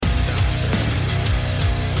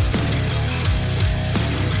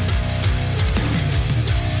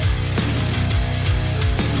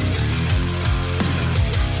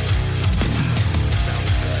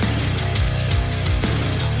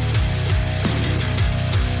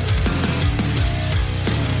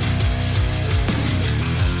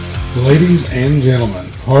Ladies and gentlemen,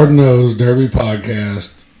 Hard Nosed Derby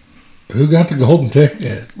Podcast. Who got the golden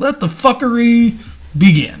ticket? Let the fuckery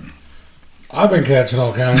begin. I've been catching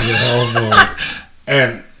all kinds of hell aboard,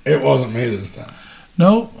 and it wasn't me this time.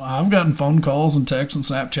 No, I've gotten phone calls and texts and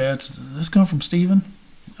Snapchats. Does this come from Steven?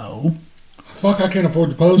 No. Fuck, I can't afford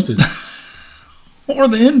the postage. Or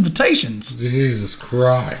the invitations. Jesus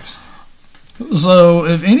Christ. So,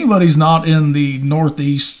 if anybody's not in the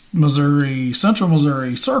Northeast Missouri, Central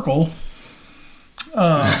Missouri circle, VIP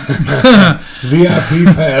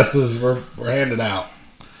passes were handed out.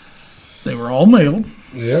 they were all mailed.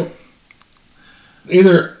 Yep.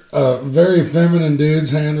 Either a very feminine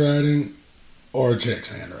dude's handwriting or a chick's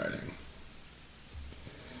handwriting.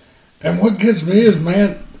 And what gets me is,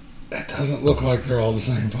 man, that doesn't look like they're all the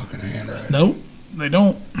same fucking handwriting. Nope, they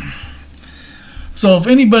don't. So if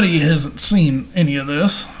anybody hasn't seen any of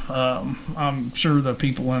this, I'm sure the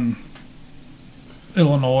people in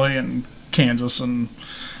Illinois and Kansas and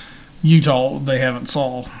Utah, they haven't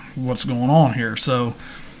saw what's going on here. So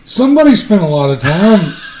Somebody spent a lot of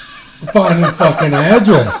time finding fucking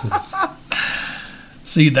addresses.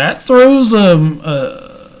 see, that throws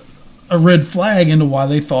a red flag into why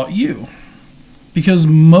they thought you. Because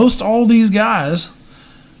most all these guys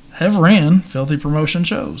have ran Filthy Promotion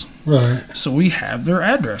shows. Right. So we have their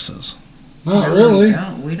addresses. Not really.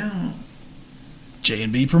 We don't.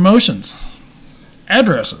 J&B Promotions.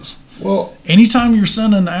 Addresses. Well, Anytime you're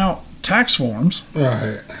sending out tax forms,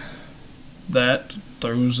 right. that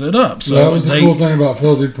throws it up. So that was the cool thing about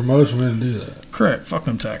Filthy Promotion. We didn't do that. Correct. Fuck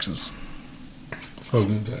them taxes. Fuck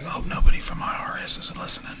them taxes. Hope nobody from IRS is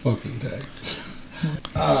listening. Fuck them taxes.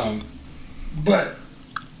 But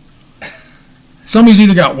Somebody's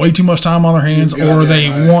either got way too much time on their hands You're or they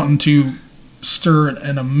goddamn right. wanting to stir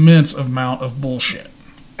an immense amount of bullshit.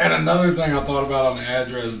 And another thing I thought about on the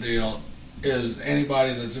address deal is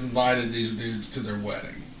anybody that's invited these dudes to their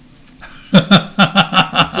wedding.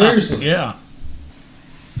 Seriously. Yeah.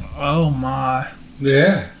 Oh my.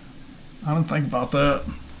 Yeah. I didn't think about that.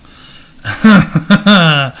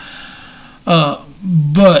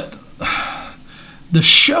 But the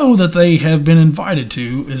show that they have been invited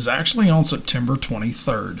to is actually on September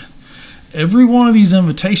 23rd. Every one of these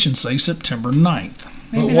invitations say September 9th.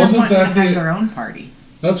 Maybe But they wasn't want to that have the- their own party.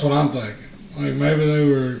 That's what I'm thinking. Like, maybe they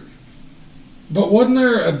were... But wasn't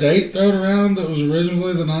there a date thrown around that was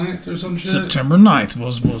originally the 9th or some shit? September 9th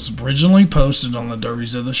was originally posted on the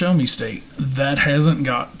Derbies of the Show Me State. That hasn't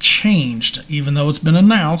got changed, even though it's been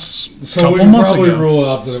announced a So couple we can months probably ago. rule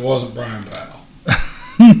out that it wasn't Brian Powell.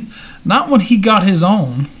 Not when he got his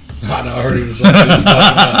own. I know, I heard he was like, he was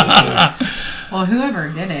talking about it too. Well, whoever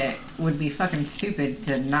did it would be fucking stupid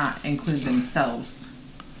to not include themselves,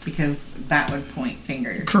 because that would point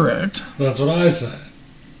fingers. Correct. That's what I said.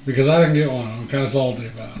 Because I didn't get one. I'm kind of salty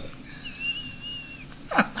about it.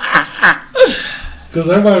 Because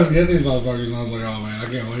everybody was getting these motherfuckers, and I was like, oh man, I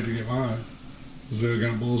can't wait to get mine. See what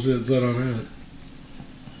kind of bullshit said on it.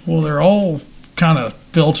 Well, they're all kind of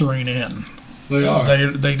filtering in. They are.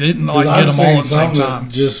 They didn't like 'Cause get I've them all seen at the same some time.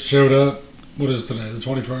 that just showed up. What is today? The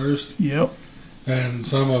 21st? Yep. And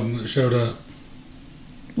some of them that showed up.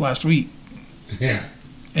 Last week. Yeah.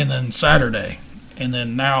 And then Saturday. And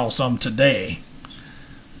then now some today.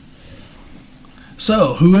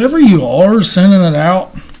 So, whoever you are sending it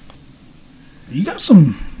out, you got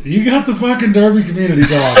some You got the fucking Derby community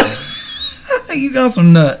talking. you got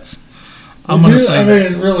some nuts. I'm Well, going to do- say I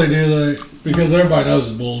that. mean, really, do they? Because everybody knows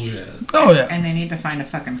it's bullshit. Oh, yeah. And they need to find a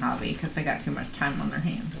fucking hobby, because they got too much time on their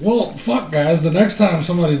hands. Well, fuck, guys. The next time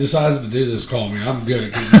somebody decides to do this, call me. I'm good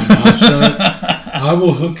at keeping my mouth shut. I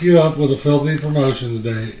will hook you up with a Filthy Promotions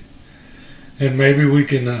date. And maybe we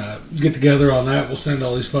can get together on that. We'll send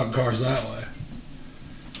all these fucking cars that way.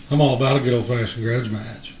 I'm all about a good old-fashioned grudge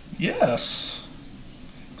match. Yes.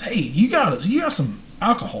 Hey, you got some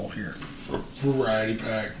alcohol here. Variety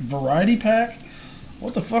pack. Variety pack?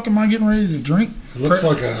 What the fuck am I getting ready to drink? It looks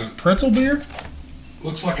like a Pretzel beer?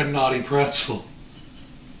 naughty pretzel.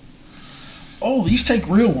 Oh, these take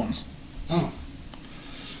real ones. Oh.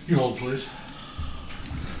 You hold, please.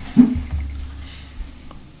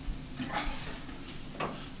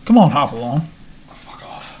 Come on, hop along. Fuck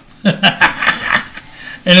off.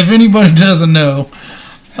 And if anybody doesn't know,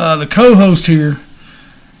 the co-host here,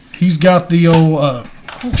 he's got the old,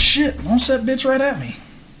 oh shit, launch that bitch right at me.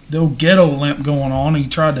 The old ghetto limp going on. He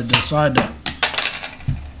tried to decide to,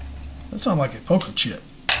 that sounded like a poker chip.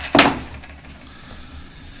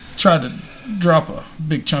 Tried to drop a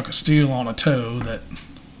big chunk of steel on a toe that,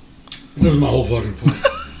 It was my whole fucking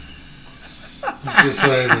foot. Let's just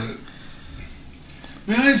say that.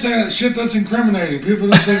 Man, I ain't saying that shit that's incriminating. People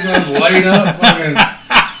just think I was laid up. Fucking,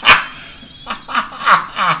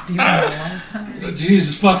 You went a long time.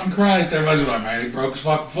 Jesus fucking Christ. Everybody's like, man, he broke his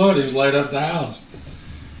fucking foot. He was laid up at the house.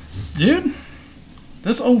 Dude,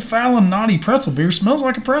 this old Fallon Naughty Pretzel beer smells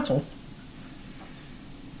like a pretzel.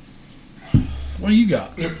 What do you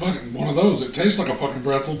got? It fucking one of those. It tastes like a fucking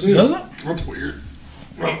pretzel, too. Does it? That's weird.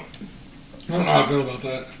 Well, I don't know how I feel about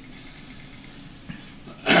that.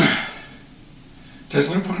 Tastes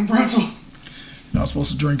like a fucking pretzel. You're not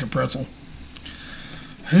supposed to drink a pretzel.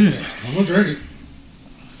 I'm gonna drink it.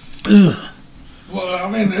 Ugh. Well, I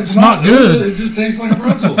mean, It's not good. It just tastes like a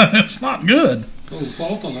pretzel. It's not good. Put a little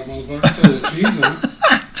salt on that motherfucker. Put a little cheese in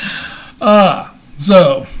it.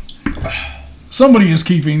 So, somebody is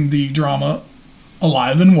keeping the drama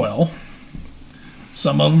alive and well.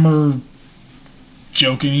 Some of them are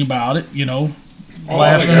joking about it, you know, Oh,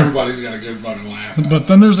 I laughing. think everybody's got a good fucking laugh. But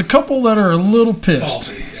then there's a couple that are a little pissed.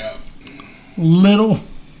 Salty, yeah. Little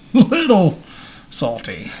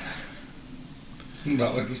salty.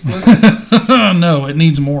 About like this place. No, it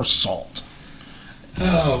needs more salt.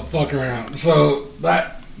 Oh, fuck around. So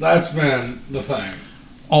that's been the thing.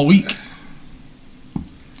 All week.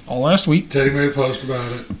 All last week. Teddy made a post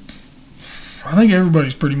about it. I think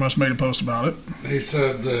everybody's pretty much made a post about it. He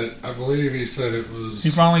said that, I believe he said it was...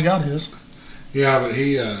 He finally got his. Yeah, but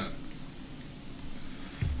he, I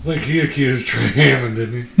think he accused Trey Hammond,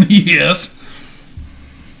 didn't he? Yes.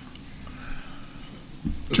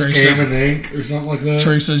 Trey said- Scamming Inc. or something like that?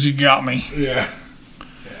 Trey says you got me. Yeah.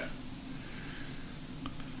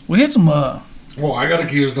 We had some, Well, I got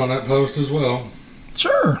accused on that post as well.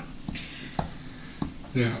 sure.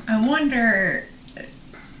 Yeah. I wonder,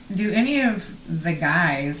 do any of the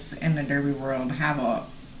guys in the derby world have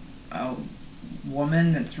a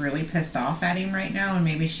woman that's really pissed off at him right now, and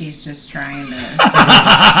maybe she's just trying to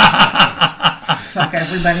fuck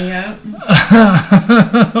everybody up?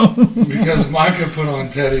 Because Micah put on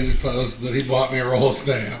Teddy's post that he bought me a roll of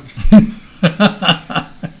stamps.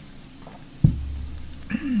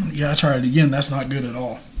 Yeah, I tried it again. That's not good at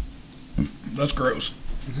all. That's gross.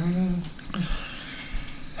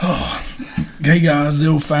 Oh. Hey guys, the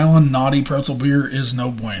old Fallon Naughty Pretzel beer is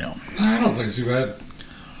no bueno. I don't think it's too bad.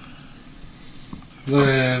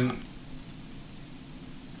 Then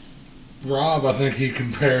Rob, I think he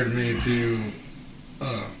compared me to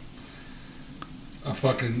a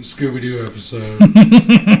fucking Scooby-Doo episode.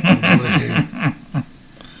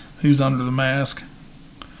 Who's under the mask?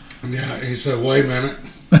 Yeah, he said, wait a minute.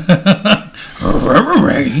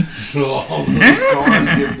 So all those cars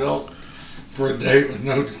get built for a date with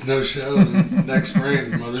no show, and next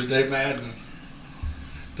spring, Mother's Day madness.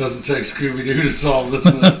 Doesn't take Scooby-Doo to solve this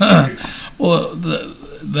mystery. Well,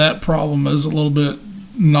 that problem is a little bit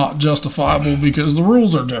not justifiable because the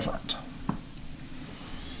rules are different.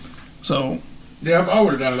 So, Yeah, if I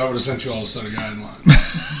would have done it, I would have sent you all a set of guidelines.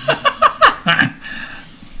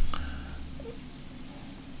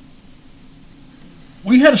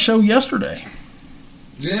 we had a show yesterday,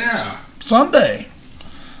 Yeah, Sunday.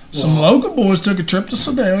 Some Well- local boys took a trip to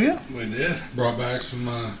Sedalia. we did. Brought back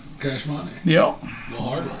some cash money, Yep. a little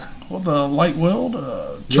hardware. With the light weld,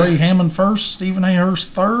 Trey Hammond first, Stephen A. Hurst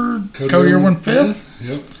third, Cody Irwin Irwin fifth.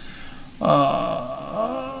 Yep.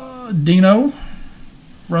 Dino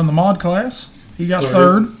run the mod class. He got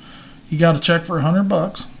third. He got a check for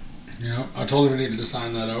 $100. Yep. I told him he needed to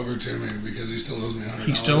sign that over to me because he still owes me $100.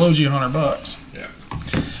 He still owes you $100. Yeah.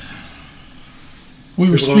 We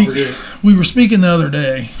were People don't forget. we were speaking the other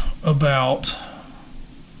day about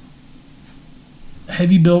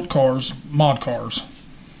heavy built cars, mod cars,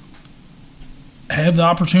 have the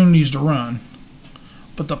opportunities to run,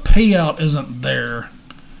 but the payout isn't there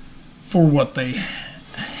for what they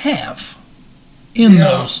have in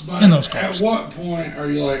those At cars. what point are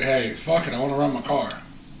you like, hey, fuck it, I want to run my car?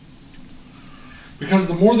 Because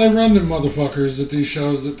the more they run them motherfuckers at these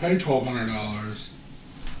shows that pay $1,200,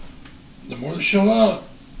 the more they show up,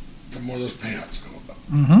 the more those payouts go up.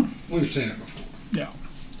 Mm-hmm. We've seen it before.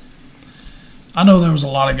 I know there was a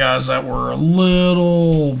lot of guys that were a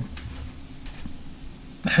little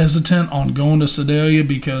hesitant on going to Sedalia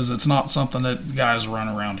because it's not something that guys run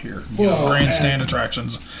around here. You know, Well, grandstand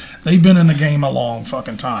attractions. They've been in the game a long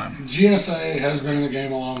fucking time. GSA has been in the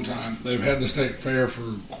game a long time. They've had the state fair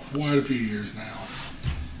for quite a few years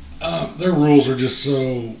now. Their rules are just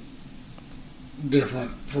so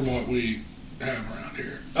different from what we have around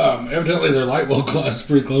here. Evidently, their light bulb class is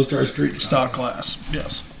pretty close to our street Stock class,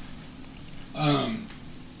 yes.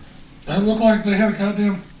 It looked like they had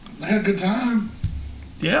a good time.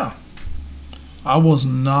 Yeah.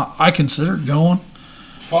 I considered going.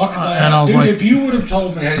 Fuck that. and I was Dude, like- if you would have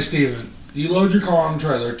told me, hey, Steven, you load your car on the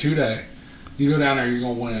trailer today, you go down there, you're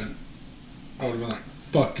going to win, I would have been like,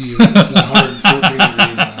 fuck you. It's 114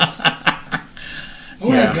 degrees out. We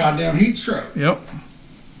had a goddamn heat stroke. Yep.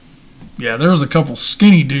 Yeah, there was a couple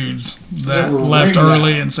skinny dudes that were left ringed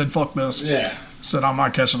early out. and said, fuck this. Yeah. Said, I'm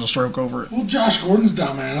not catching a stroke over it. Well, Josh Gordon's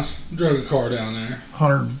dumbass drove a car down there.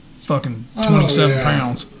 127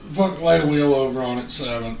 pounds. Fuck, laid a wheel over on it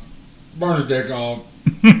 7th. Burned his dick off.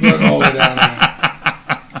 Drove all the way down there.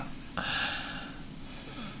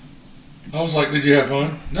 I was like, did you have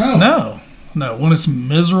fun? No. No. When it's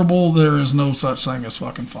miserable, there is no such thing as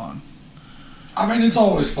fucking fun. I mean, it's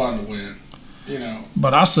always fun to win, you know.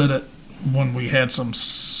 But I said it when we had some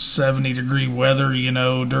 70-degree weather, you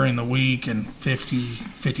know, during the week and 50,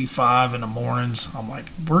 55 in the mornings. I'm like,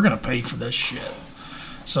 we're going to pay for this shit.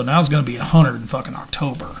 So now it's going to be 100 in fucking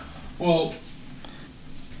October. Well,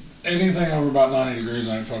 anything over about 90 degrees,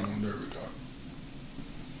 I ain't fucking with Derby car.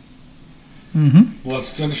 Mm-hmm.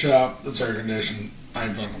 Unless it's in the shop, that's air conditioned, I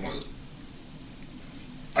ain't fucking with it.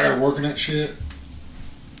 I gotta work in that shit.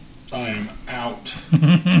 I am out.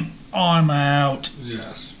 I'm out.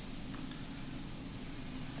 Yes.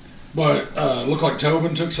 But looked like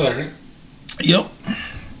Tobin took second. Yep.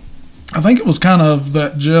 I think it was kind of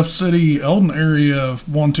that Jeff City, Eldon area of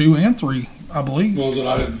 1, 2, and 3, I believe. What was it?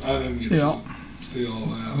 I didn't get Yeah. to see all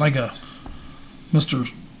that. Like a Mr.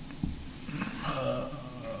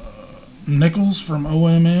 Nichols from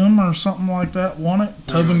OMM or something like that won it.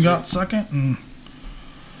 Tobin was got it? second, and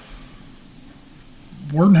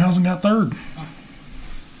Wordenhausen got third.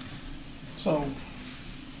 So,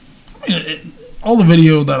 I mean, all the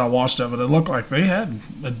video that I watched of it, it looked like they had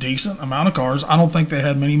a decent amount of cars. I don't think they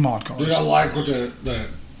had many mod cars. Dude, I like what the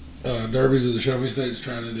derbies of the Shelby State's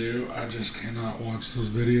trying to do. I just cannot watch those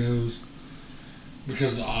videos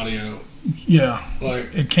because of the audio. Yeah,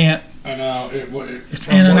 Like, it can't. I know It's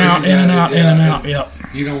in and out, in and out, in and out. Yep.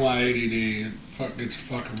 You know my ADD gets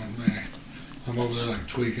fucking with me. I'm over there like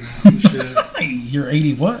tweaking out and shit. Hey, you're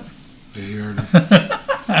 80 what? Yeah, you heard me.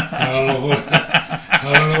 I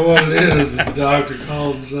don't know what it is, but the doctor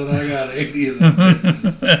called and said I got 80 of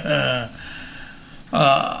them.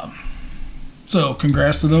 So,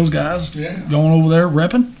 congrats to those guys. Yeah. Going over there,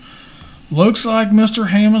 repping. Looks like Mr.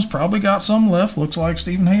 Hammond's probably got some left. Looks like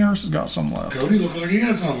Stephen Harris has got some left. Cody looked like he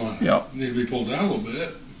had something left. Yep. Need to be pulled down a little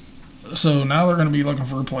bit. So now they're going to be looking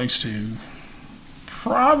for a place to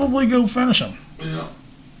probably go finish them. Yeah.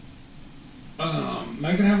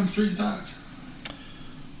 Making Heaven Street stocks.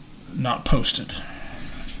 Not posted.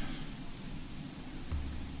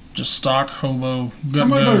 Just stock, hobo, gut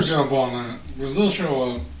Somebody better goes. jump on that because they'll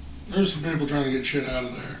show up. There's some people trying to get shit out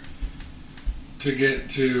of there to get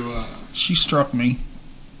to She struck me.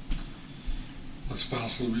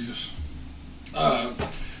 spousal abuse.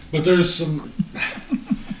 But there's some,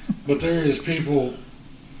 but there is people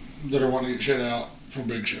that are wanting to get shit out for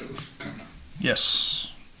big shows coming up.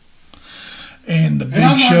 Yes. And the And big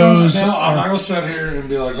I'm shows I'm not are. gonna sit here and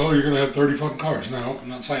be like, "Oh, you're gonna have 30 fucking cars." No, I'm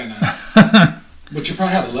not saying that. But you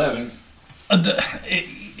probably have 11.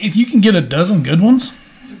 If you can get a dozen good ones,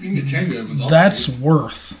 You can get 10 good ones. that's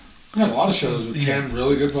worth. We had a lot of shows with 10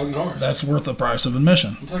 really good fucking cars. That's worth the price of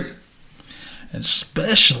admission. I'll take it.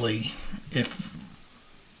 Especially if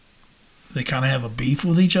they kind of have a beef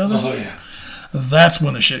with each other. Oh yeah. That's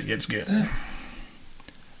when the shit gets good.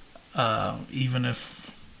 Yeah. Even if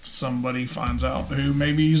somebody finds out who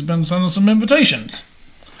maybe he's been sending some invitations.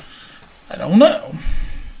 I don't know.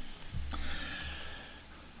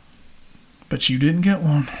 But you didn't get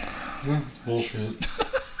one. Yeah, it's bullshit.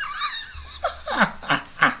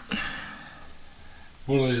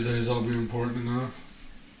 One of these days I'll be important enough.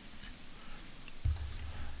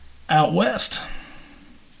 Out west,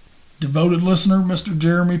 devoted listener Mr.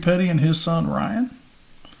 Jeremy Petty and his son Ryan.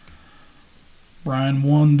 Ryan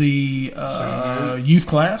won the youth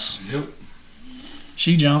class. Yep.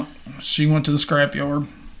 She jumped. She went to the scrapyard.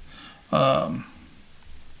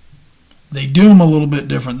 They do them a little bit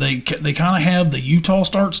different. They kind of have the Utah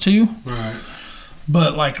starts too. Right.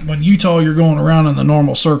 But like when Utah, you're going around in the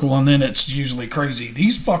normal circle, and then it's usually crazy.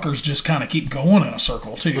 These fuckers just kind of keep going in a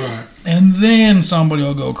circle too, Right. and then somebody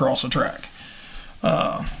will go across the track.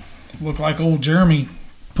 Look like old Jeremy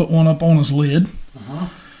put one up on his lid Uh-huh.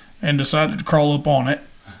 and decided to crawl up on it.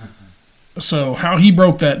 So how he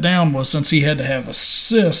broke that down was since he had to have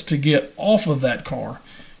assist to get off of that car,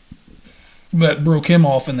 that broke him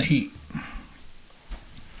off in the heat.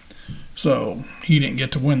 So he didn't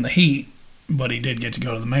get to win the heat, but he did get to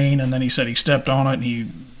go to the main, and then he said he stepped on it and he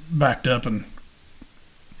backed up and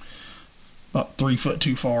about 3 foot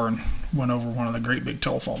too far and went over one of the great big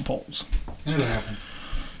telephone poles. It happened.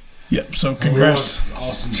 Yep, so And we congrats. lost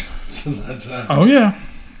Austin Johnson that time. Oh, yeah,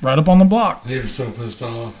 right up on the block. He was so pissed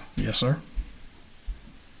off. Yes, sir.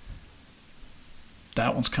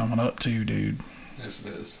 That one's coming up too, dude. Yes,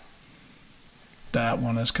 it is. That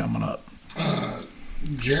one is coming up.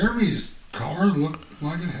 Jeremy's car looked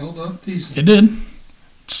like it held up decent. It did.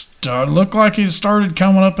 Looked like it started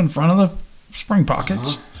coming up in front of the spring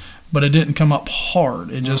pockets, but it didn't come up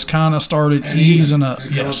hard. It just kind of started easing up.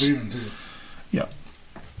 Yes. Yep.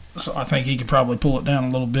 So I think he could probably pull it down a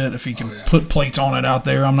little bit if he can put plates on it out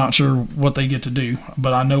there. I'm not sure what they get to do,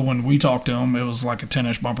 but I know when we talked to him, it was like a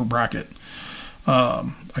 10-inch bumper bracket.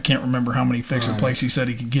 I can't remember how many fixer plates he said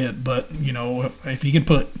he could get, but if he could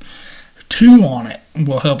put 2 on it,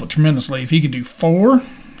 will help it tremendously. If he could do 4,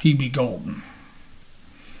 he'd be golden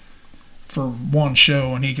for one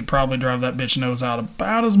show, and he could probably drive that bitch nose out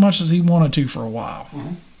about as much as he wanted to for a while.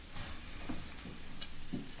 Mm-hmm.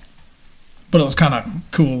 But it was kind of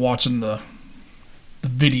cool watching the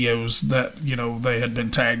videos that they had been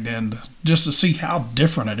tagged in just to see how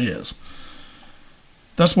different it is.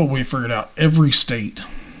 That's what we figured out. Every state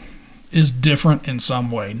is different in some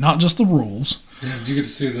way, not just the rules. Yeah, did you get to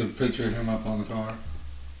see the picture of him up on the car?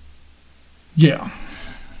 Yeah.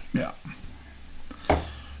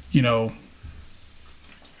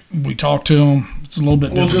 We talked to him. It's a little bit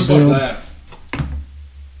different. Well, just like that.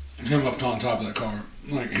 Him up on top of that car.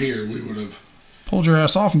 Like here, we would have pulled your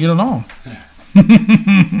ass off and get it on. Yeah.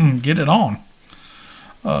 Get it on.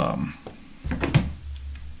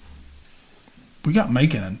 We got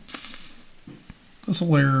Macon. This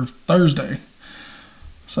will air Thursday.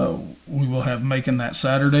 So we will have Macon that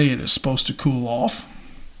Saturday. It is supposed to cool off.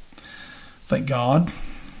 Thank God.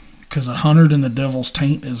 Because 100 in the devil's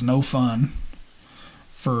taint is no fun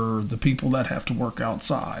for the people that have to work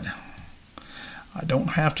outside. I don't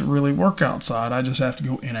have to really work outside. I just have to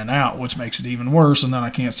go in and out, which makes it even worse, and then I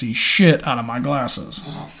can't see shit out of my glasses.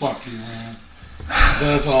 Oh, fuck you, man.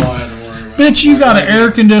 That's all I had to worry about. Bitch, you got an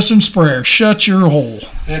air-conditioned sprayer. Shut your hole.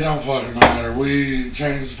 It don't fucking matter. We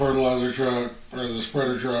changed the fertilizer truck, or the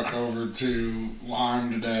spreader truck, over to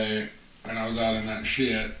lime today, and I was out in that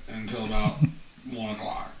shit until about 1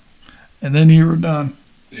 o'clock. And then you were done.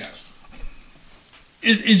 Yes.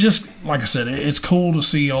 It's just, like I said, it's cool to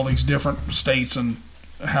see all these different states and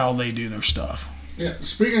how they do their stuff. Yeah,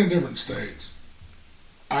 speaking of different states,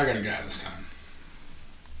 I got a guy this time.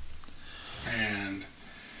 And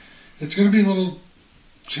it's going to be a little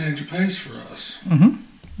change of pace for us. Mm-hmm.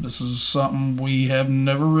 This is something we have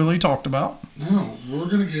never really talked about. No, we're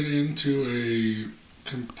going to get into a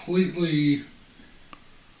completely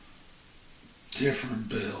different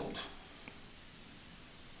build.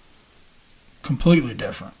 Completely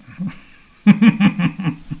different.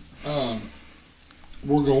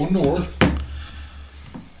 We're going north.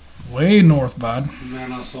 Way north, bud.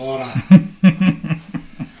 Man, I saw it.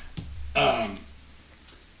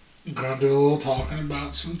 Gonna do a little talking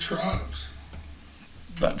about some trucks.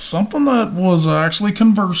 That's something that was actually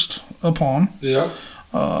conversed upon. Yep.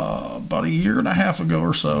 About a year and a half ago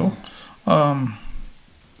or so.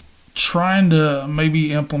 Trying to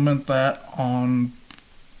maybe implement that on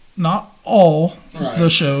not all the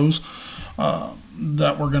shows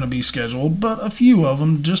that were going to be scheduled, but a few of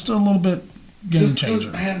them, just a little bit game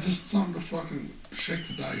changer. Just something to fucking shake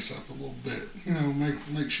the dice up a little bit.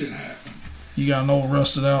 Make shit happen. You got an old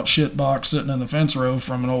rusted out shit box sitting in the fence row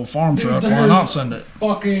from an old farm truck. Why not send it?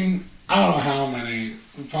 Fucking, I don't know how many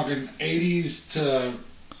fucking 80s to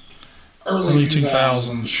early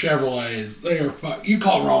 2000s Chevrolets. They are you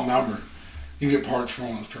call the wrong number, you get parts for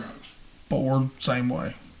one of those trucks. But we're same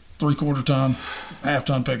way. 3/4 ton, half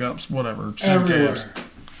ton pickups, whatever. Everywhere.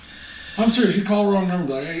 I'm serious. You call the wrong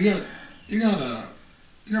number, like, hey, you got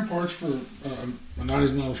parts for a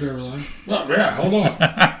 90s model Chevrolet? Well, yeah. Hold on.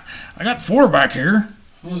 I got 4 back here.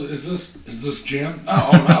 Oh, is this Jim?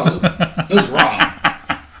 Oh no, this is Rob.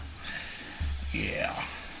 Yeah.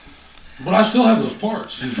 But I still have those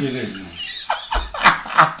parts. If you need.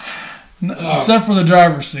 Except for the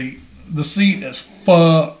driver's seat. The seat is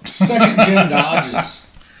fucked. Second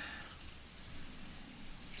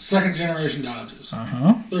generation Dodges.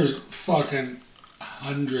 Uh-huh. There's fucking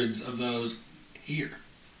hundreds of those here.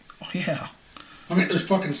 Oh, yeah. I mean, there's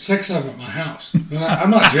fucking 6 of them at my house. I'm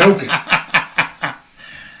not joking.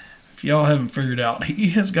 If y'all haven't figured out, he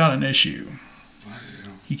has got an issue. I do.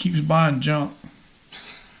 He keeps buying junk.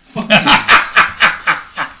 Fuck you.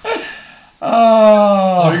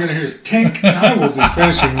 All you're going to hear is tink, and I will be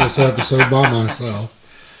finishing this episode by myself.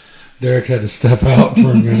 Derek had to step out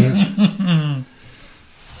for a minute.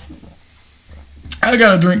 I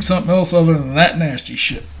got to drink something else other than that nasty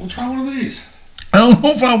shit. We'll try one of these. I don't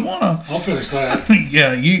know if I want to. I'll finish that.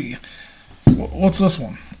 Yeah, you. What's this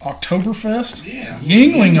one? Oktoberfest? Yeah.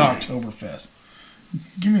 Yuengling Oktoberfest.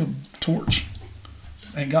 Give me a torch.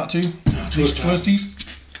 Ain't got to? Twist top. Twisties?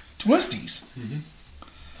 Twisties.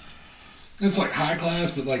 It's like high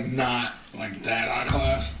class, but like not like that high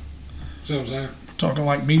class. See what I'm saying? Talking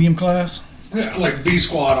like medium class? Yeah, like B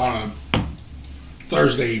squad on a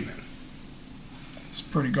Thursday evening. It's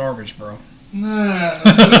pretty garbage, bro. Nah,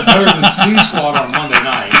 it's better than C squad on a Monday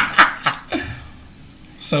night.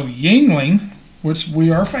 So Yingling, which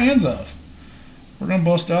we are fans of, we're going to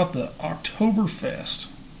bust out the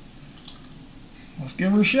Oktoberfest. Let's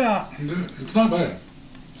give her a shot. Dude, it's not bad.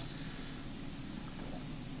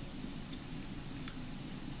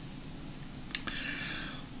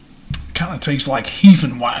 Kind of tastes like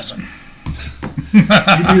Hefeweizen. You do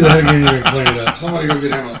that again, you're gonna clean it up. Somebody go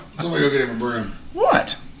get him a broom.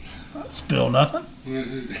 What? That spill nothing.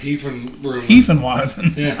 Hefen broom.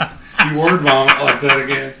 Hefeweizen. Yeah. You word vomit like that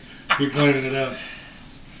again, you're cleaning it up.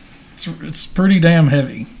 It's pretty damn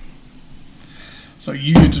heavy. So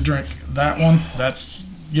you get to drink that one. That's,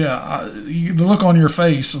 the look on your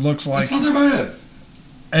face, it looks like It's not that bad.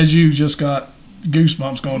 as you just got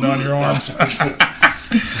goosebumps going down your arms.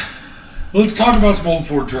 Let's talk about some old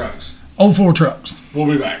Ford trucks. Old Ford trucks. We'll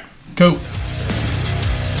be back. Cool.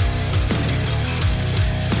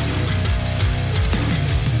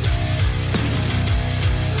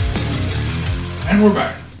 And we're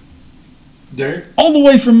back. Derek? All the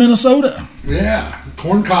way from Minnesota. Yeah.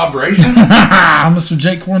 Corn cob racing? Mr.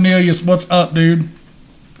 Jake Cornelius, what's up, dude?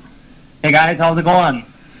 Hey guys, how's it going?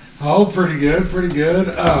 Oh, pretty good, pretty good.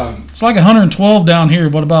 It's like 112 down here.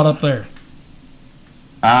 What about up there?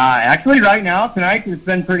 Actually, right now, tonight, it's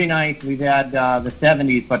been pretty nice. We've had the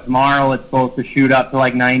 70s, but tomorrow it's supposed to shoot up to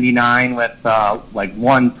like 99 with like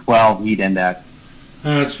 112 heat index.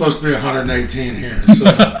 It's supposed to be 118 here.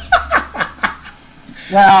 So.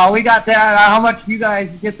 Well, we got that. How much do you guys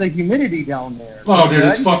get the humidity down there? Oh, dude,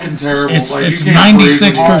 it's Good? fucking terrible. It's like, it's you can't breathe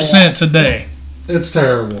 96% today. It's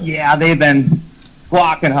terrible. Yeah, they've been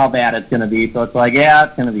squawking how bad it's going to be, so it's like, yeah,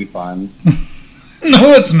 it's going to be fun. No,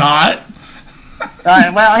 it's not.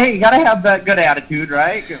 Well, hey, you got to have that good attitude,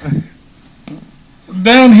 right?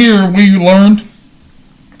 Down here, we learned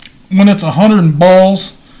when it's 100 and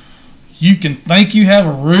balls, you can think you have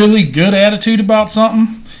a really good attitude about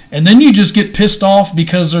something, and then you just get pissed off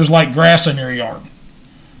because there's like grass in your yard.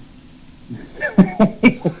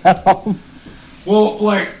 Well,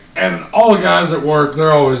 like, and all the guys at work,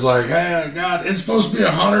 they're always like, hey, God, it's supposed to be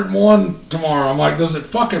 101 tomorrow. I'm like, does it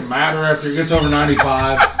fucking matter after it gets over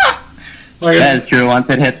 95? Like, That is true. Once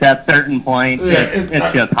it hits that certain point, Yeah,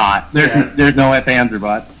 it's just hot. There's no ifs, ands, or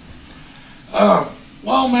buts.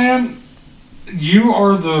 well, man, you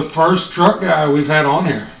are the first truck guy we've had on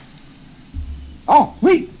here. Oh,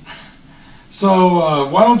 sweet. So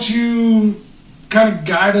why don't you kind of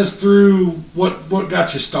guide us through what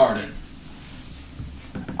got you started?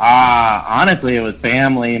 Honestly, it was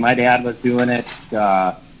family. My dad was doing it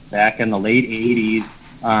back in the late 80s,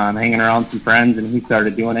 hanging around some friends, and he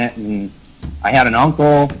started doing it. And I had an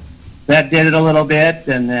uncle that did it a little bit,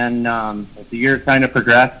 and then as the years kind of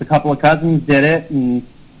progressed, a couple of cousins did it, and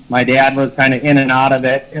my dad was kind of in and out of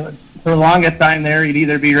it. It was, for the longest time there, he'd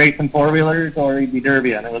either be racing four-wheelers or he'd be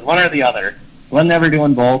derbying. It was one or the other. Wasn't ever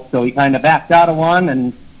doing both, so he kind of backed out of one,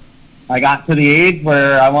 and I got to the age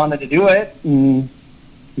where I wanted to do it, and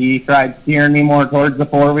he tried steering me more towards the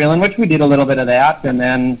four-wheeling, which we did a little bit of that, and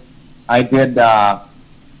then I did,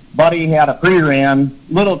 Buddy had a pre-ran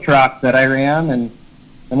little truck that I ran, and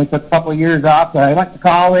then we took a couple of years off. I went to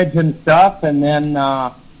college and stuff, and then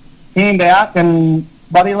came back, and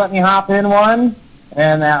Buddy let me hop in one,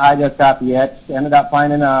 and I just got the itch. Ended up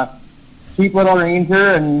finding a cheap little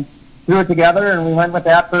Ranger and threw it together, and we went with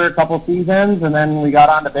that for a couple seasons, and then we got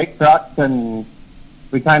onto big trucks, and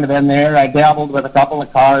we kind of been there. I dabbled with a couple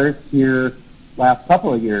of cars here last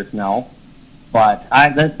couple of years now, but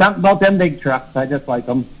there's something about them big trucks. I just like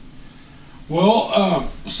them.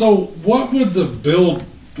 Well, so what would the build,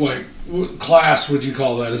 like, what class would you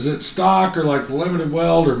call that? Is it stock or like limited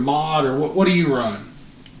weld or mod, or what do you run?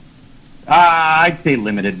 I'd say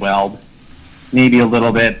limited weld. Maybe a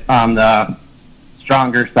little bit on the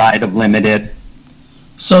stronger side of limited.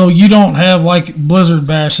 So you don't have like Blizzard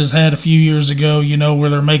Bash has had a few years ago, where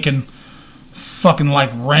they're making fucking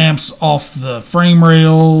like ramps off the frame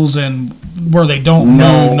rails and where they don't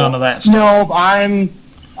move none of that stuff. No, I'm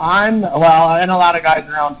well, and a lot of guys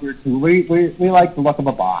around here too. We like the look of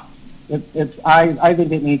a box. I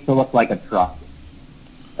think it needs to look like a truck.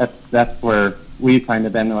 That's where we've kind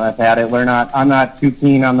of been at it. I'm not too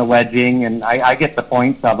keen on the wedging, and I get the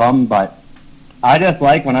points of them, but I just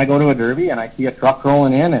like when I go to a derby and I see a truck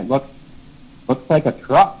rolling in, it looks like a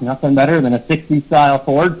truck. Nothing better than a 60s style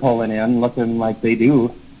Ford pulling in, looking like they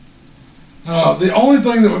do. The only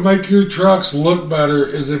thing that would make your trucks look better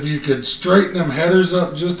is if you could straighten them headers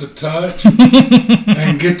up just a touch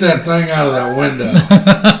and get that thing out of that window.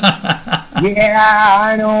 Yeah,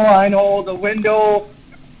 I know. The window,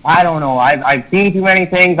 I don't know. I've seen too many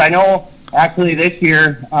things. I know, actually, this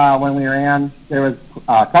year when we ran, there was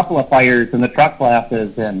a couple of fires in the truck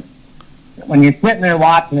classes, and when you're sitting there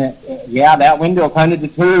watching it, yeah, that window kind of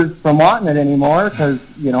deters from wanting it anymore because,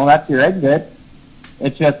 that's your exit.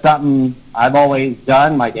 It's just something I've always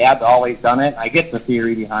done. My dad's always done it. I get the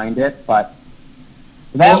theory behind it, but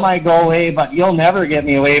that might go away, but you'll never get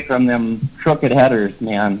me away from them crooked headers,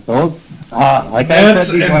 man. Those, like I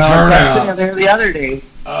said, when I was texting there the other day,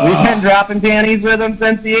 we've been dropping panties with them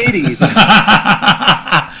since the 80s.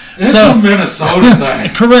 It's a Minnesota thing.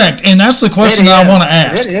 Correct, and that's the question I want to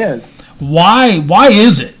ask. It is. Why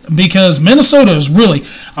is it? Because Minnesota is really,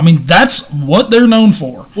 that's what they're known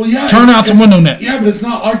for. Well, yeah, turnouts and window nets. Yeah, but it's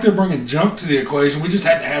not like they're bringing junk to the equation. We just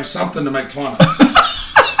had to have something to make fun of.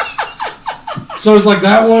 So is like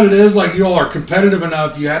that what it is? Like you all are competitive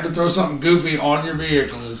enough, you had to throw something goofy on your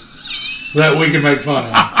vehicles that we can make fun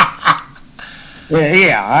of.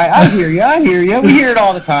 Yeah, I hear you. We hear it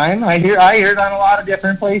all the time. I hear it on a lot of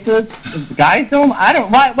different places. Guys don't.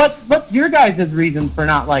 What's your guys' reasons for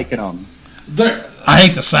not liking them? I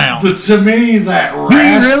hate the sound. To me, that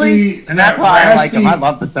raspy, really? And that's why I like them. I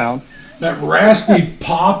love the sound. That raspy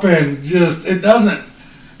popping it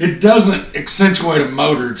doesn't accentuate a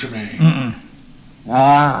motor to me.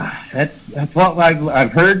 That's what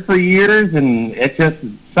I've heard for years, and it's just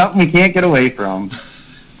something we can't get away from.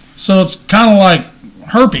 So it's kind of like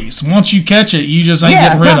herpes. Once you catch it, you just ain't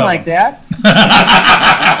getting rid of it. Yeah, like that.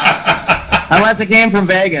 Unless it came from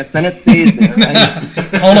Vegas, then it stays there, right?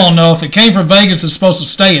 Hold on, no. If it came from Vegas, it's supposed to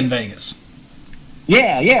stay in Vegas.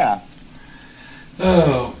 Yeah.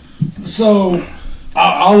 Oh, so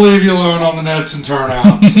I'll leave you alone on the nets and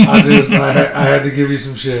turnouts. I had to give you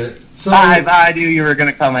some shit. So I knew you were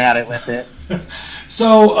going to come at it with it.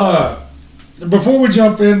 So, before we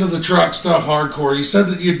jump into the truck stuff hardcore, you said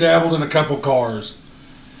that you dabbled in a couple cars.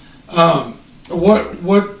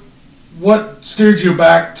 What steered you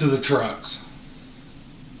back to the trucks?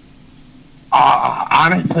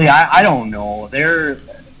 Honestly, I don't know. There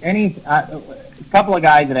a couple of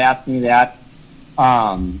guys that asked me that.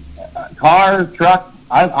 Car, truck,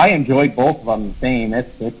 I enjoyed both of them the same.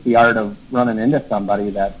 It's the art of running into somebody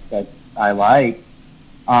that I like.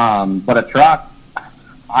 But a truck,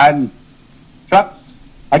 I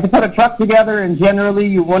could put a truck together, and generally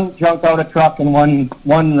you wouldn't junk out a truck in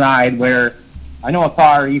one ride, where I know a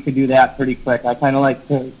car, you could do that pretty quick. I kind of like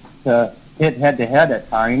to hit head-to-head at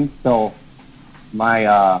times, so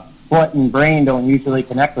my foot and brain don't usually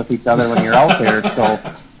connect with each other when you're out there. So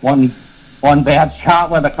one bad shot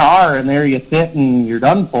with a car, and there you sit, and you're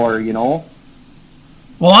done for, Well,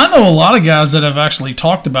 I know a lot of guys that have actually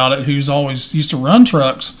talked about it who's always used to run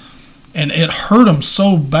trucks, and it hurt them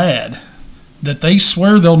so bad that they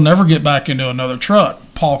swear they'll never get back into another truck.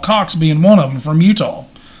 Paul Cox being one of them from Utah.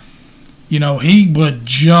 He would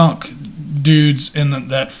junk dudes in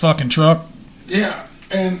that fucking truck. Yeah,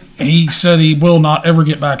 and he said he will not ever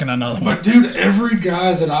get back in another one. But, dude, every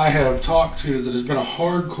guy that I have talked to that has been a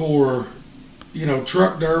hardcore,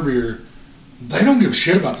 truck derbier, they don't give a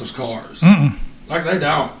shit about those cars. Mm-mm. Like, they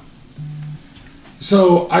don't.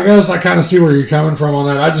 So, I guess I kind of see where you're coming from on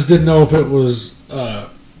that. I just didn't know if it was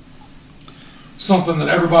something that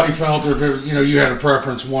everybody felt, or if it was, you had a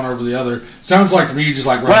preference one over the other. Sounds like to me you just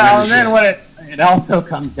like running into and shit. Then what it also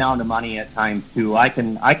comes down to money at times too. I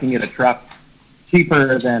can get a truck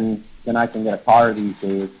cheaper than I can get a car these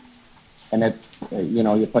days, and it's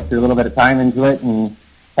you put your little bit of time into it and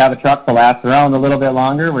have a truck to last around a little bit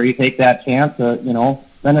longer, where you take that chance of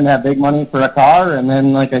spending that big money for a car, and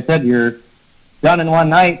then like I said, you're done in one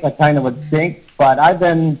night. That kind of would stink. But I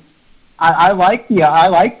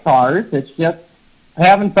like cars. It's just I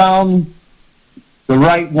haven't found the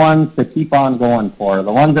right ones to keep on going for.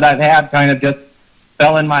 The ones that I've had kind of just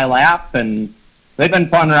fell in my lap, and they've been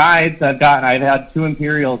fun rides. I've had two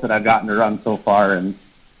Imperials that I've gotten to run so far, and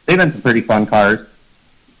they've been some pretty fun cars.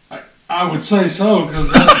 I would say so, because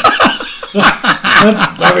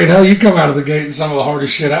hell, you come out of the gate in some of the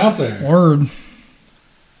hardest shit out there. Word.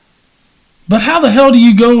 But how the hell do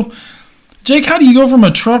you go, Jake, how do you go from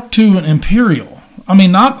a truck to an Imperial?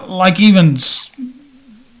 Not like even...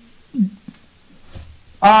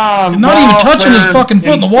 not even touching his fucking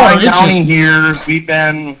foot in the water. It's just here. We've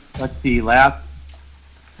been, I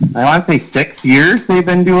want to say 6 years they've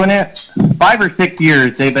been doing it. 5 or 6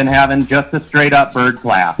 years they've been having just a straight up bird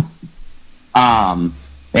class.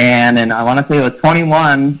 And I want to say it was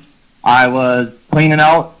 21. I was cleaning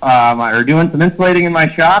out or doing some insulating in my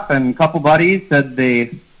shop, and a couple buddies said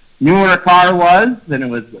they knew where a car was and it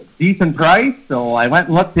was a decent price. So I went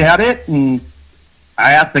and looked at it, and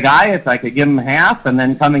I asked the guy if I could give him half and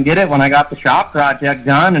then come and get it when I got the shop project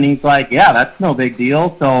done. And he's like, yeah, that's no big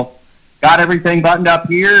deal. So got everything buttoned up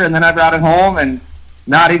here, and then I brought it home, and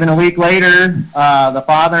not even a week later, the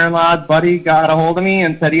father-in-law's buddy got a hold of me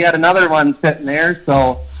and said he had another one sitting there.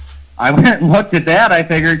 So I went and looked at that. I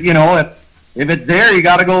figured, if it's there, you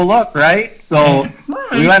got to go look, right? So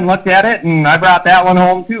we went and looked at it, and I brought that one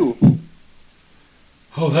home too.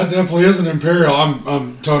 Oh, that definitely is an Imperial.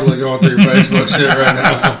 I'm totally going through your Facebook shit right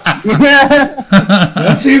now.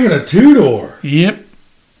 That's even a two-door. Yep.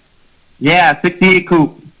 Yeah, 68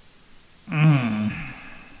 coupe.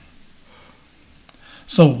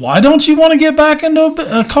 So why don't you want to get back into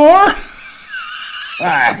a car?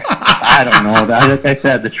 I don't know. Like I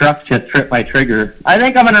said, the truck just tripped my trigger. I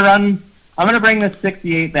think I'm going to bring this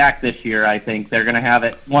 68 back this year. I think they're going to have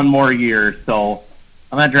it one more year. So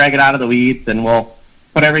I'm going to drag it out of the weeds, and we'll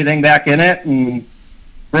put everything back in it and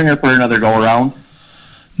bring her for another go-around.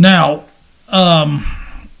 Now,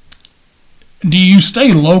 do you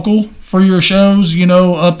stay local for your shows,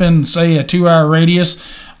 up in, say, a 2-hour radius?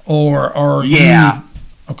 Or are you... Yeah.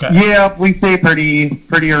 Okay. Yeah, we stay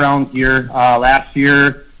pretty around here. Last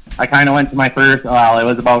year, I kind of went to my first, it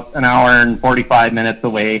was about an hour and 45 minutes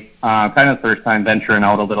away. Kind of the first time venturing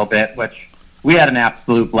out a little bit, which we had an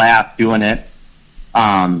absolute blast doing it.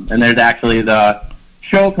 And there's actually the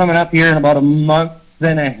show coming up here in about a month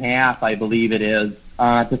and a half, I believe it is,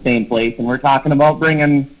 at the same place. And we're talking about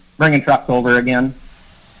bringing trucks over again.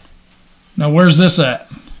 Now, where's this at?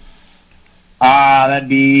 That'd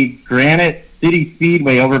be Granite City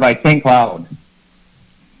Speedway over by St. Cloud.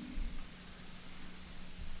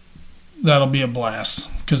 That'll be a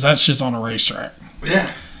blast, because that shit's on a racetrack.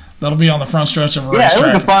 Yeah. That'll be on the front stretch of a Yeah, racetrack.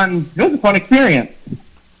 it was a fun experience.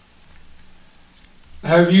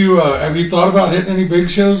 Have you thought about hitting any big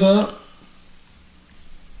shows up?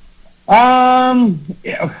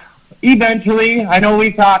 Yeah, eventually. I know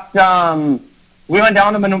we talked, we went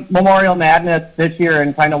down to Memorial Madness this year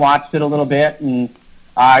and kind of watched it a little bit, and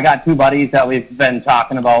I got two buddies that we've been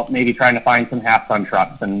talking about maybe trying to find some half-ton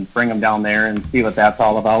trucks and bring them down there and see what that's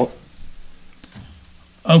all about.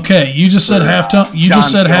 Okay, you just said half-ton. You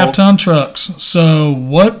just said half-ton trucks. So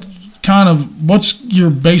what's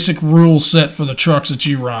your basic rule set for the trucks that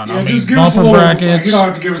you run? Yeah, just give us a bumper little. brackets. You don't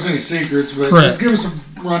have to give us any secrets, but Correct. just give us some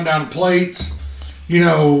rundown plates.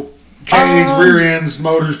 Cage, rear ends,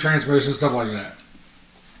 motors, transmission, stuff like that.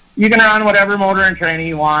 You can run whatever motor and tranny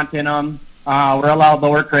you want in them. We're allowed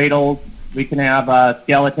lower cradles. We can have a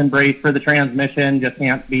skeleton brace for the transmission. Just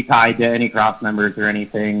can't be tied to any cross members or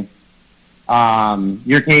anything.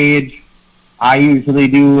 Your cage, I usually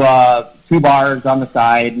do 2 bars on the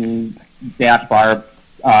side and dash bar,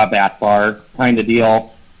 back bar kind of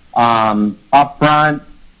deal. Up front,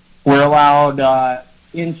 we're allowed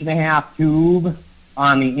 1.5-inch tube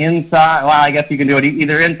on the inside. Well, I guess you can do it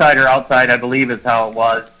either inside or outside, I believe is how it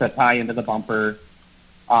was, to tie into the bumper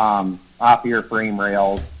off your frame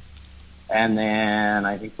rails. And then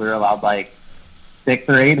I think we're allowed like 6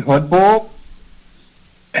 or 8 hood bolts.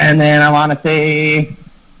 And then I want to say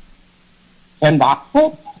 10 box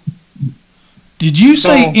bolts. Did you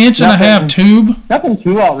say 1.5-inch tube? Nothing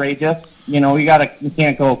too outrageous. You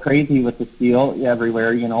can't go crazy with the steel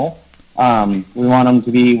everywhere, We want them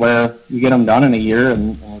to be where you get them done in a year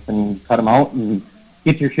and can cut them out and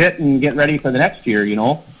get your shit and get ready for the next year,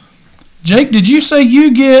 Jake, did you say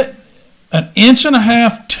you get an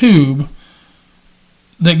 1.5-inch tube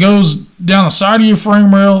that goes down the side of your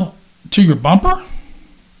frame rail to your bumper?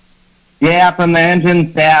 Yeah, from the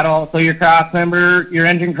engine saddle. So your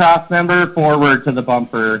engine cross member forward to the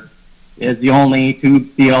bumper is the only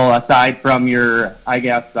tube steel aside from your 2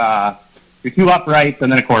 uprights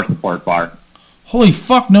and then, of course, the port bar. Holy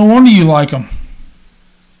fuck, no wonder you like them.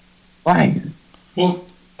 Why? Well,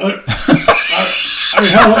 hell,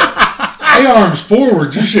 A-arms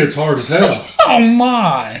forward, your shit's hard as hell. Oh,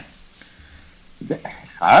 my.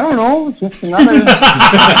 I don't know. It's just another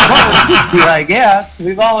I guess.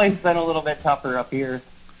 We've always been a little bit tougher up here.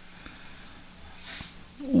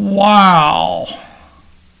 Wow.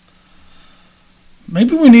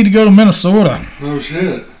 Maybe we need to go to Minnesota. No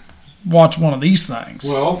shit. Watch one of these things.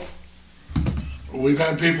 Well, we've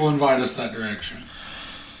had people invite us that direction.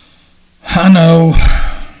 I know.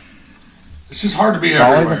 It's just hard to be It's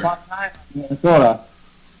always a everywhere. fun time in Minnesota.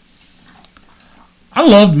 I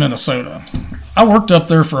loved Minnesota. I worked up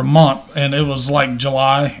there for a month, and it was like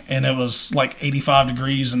July, and it was like 85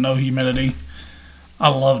 degrees and no humidity. I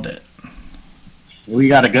loved it. We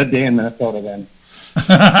got a good day in Minnesota then.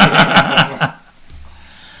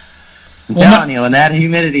 I'm telling you, when that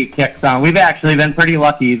humidity kicks on, we've actually been pretty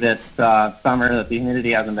lucky this summer that the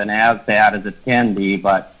humidity hasn't been as bad as it can be.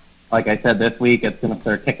 But like I said, this week it's going to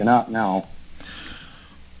start kicking up now.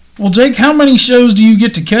 Well, Jake, how many shows do you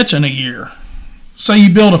get to catch in a year? Say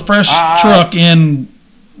you build a fresh truck in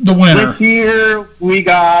the winter. This year we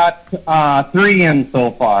got 3 in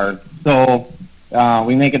so far. So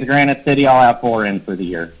we make it to Granite City, I'll have 4 in for the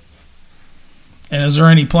year. And is there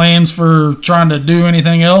any plans for trying to do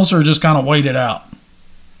anything else, or just kind of wait it out?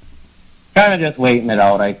 Kind of just waiting it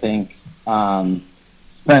out, I think.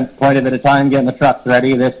 Spent quite a bit of time getting the trucks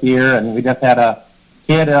ready this year, and we just had a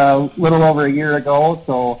kid a little over a year ago.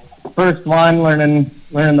 So first one, learning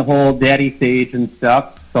the whole daddy stage and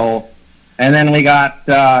stuff. So, and then we got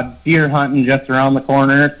deer hunting just around the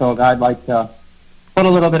corner. So I'd like to put a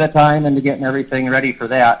little bit of time into getting everything ready for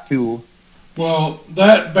that too. Well,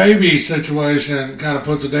 that baby situation kind of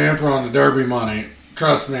puts a damper on the Derby money.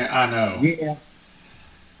 Trust me, I know.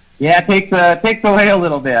 Yeah, it takes away a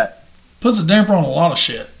little bit. Puts a damper on a lot of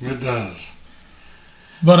shit. It does.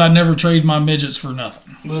 But I never trade my midgets for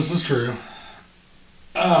nothing. This is true.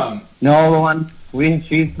 No, the one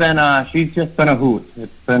she's just been a hoot.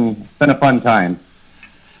 It's been a fun time.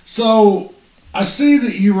 So I see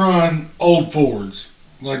that you run old Fords.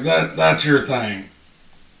 Like that's your thing.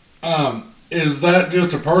 Is that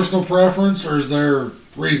just a personal preference, or is there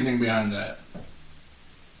reasoning behind that?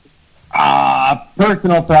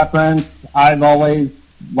 Personal preference. I've always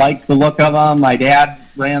liked the look of them. My dad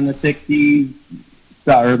ran the 60s,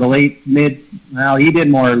 or the he did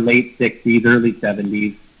more late 60s, early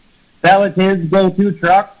 70s. That was his go-to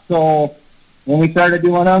truck, so when we started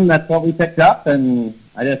doing them, that's what we picked up, and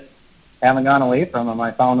I just haven't gone away from them.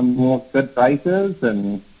 I found them with good prices,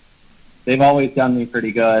 and they've always done me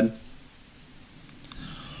pretty good.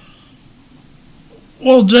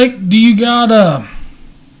 Well, Jake, do you got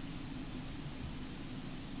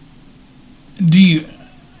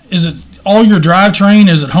is it all your drivetrain?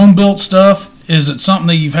 Is it home built stuff? Is it something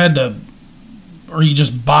that you've had to, or you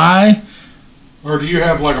just buy? Or do you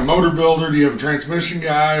have like a motor builder? Do you have a transmission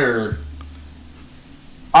guy, or?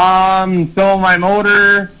 So my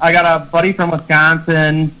motor, I got a buddy from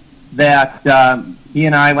Wisconsin that he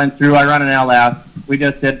and I went through. I run an LS. We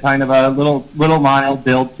just did kind of a little mild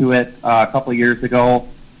build to it a couple of years ago.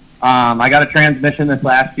 I got a transmission this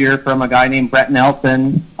last year from a guy named Brett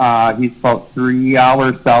Nelson. He's about 3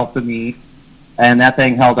 hours south of me, and that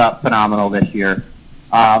thing held up phenomenal this year.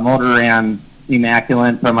 Motor ran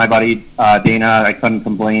immaculate from my buddy Dana. I couldn't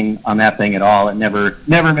complain on that thing at all. It never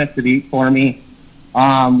missed a beat for me.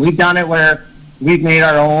 We've done it where we've made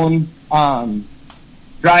our own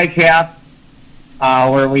drive shaft,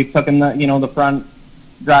 where we've taken the front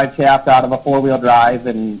drive shaft out of a 4-wheel drive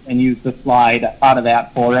and used the slide out of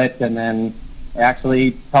that for it. And then actually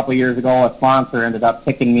a couple of years ago, a sponsor ended up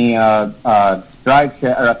picking me a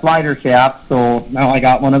slider shaft. So now I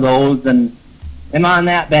got one of those, and I'm on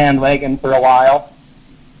that bandwagon for a while.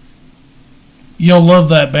 You'll love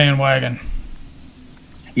that bandwagon.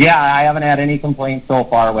 Yeah, I haven't had any complaints so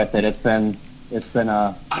far with it. It's been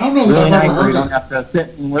a I don't know that really I've nice ever where you heard don't have to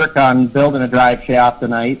sit and work on building a drive shaft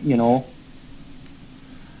tonight,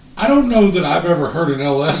 I don't know that I've ever heard an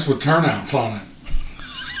LS with turnouts on it.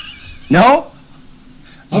 No?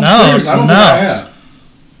 I'm No, serious. I don't no. think I have.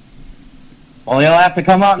 Well, you'll have to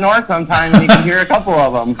come up north sometime and you can hear a couple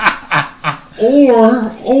of them.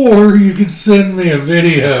 Or you could send me a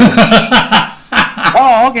video.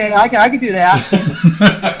 Oh, okay. I can do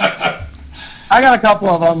that. I got a couple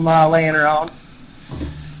of them laying around.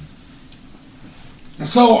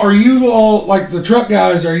 So are you all like the truck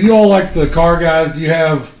guys? Are you all like the car guys? Do you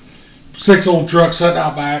have 6 old trucks sitting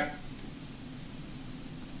out back?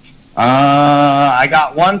 I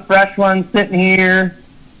got 1 fresh one sitting here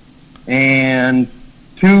and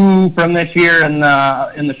 2 from this year in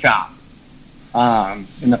the shop.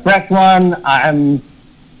 In the fresh one,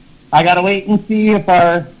 I gotta wait and see if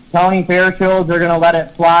our county fair shows are gonna let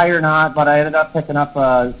it fly or not. But I ended up picking up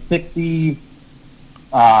a 60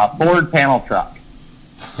 Ford panel truck.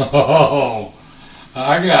 Oh,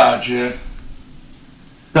 I got you.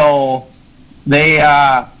 So they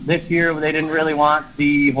this year they didn't really want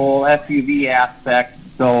the whole SUV aspect.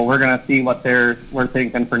 So we're gonna see what we're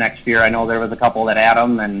thinking for next year. I know there was a couple that had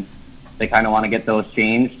them, and they kind of want to get those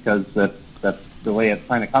changed because that's the way it's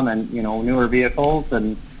kind of coming. Newer vehicles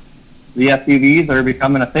and the SUVs are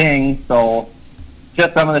becoming a thing. So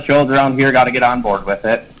just some of the shows around here got to get on board with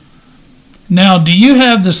it. Now, do you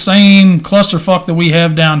have the same clusterfuck that we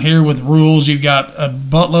have down here with rules? You've got a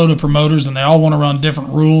buttload of promoters, and they all want to run different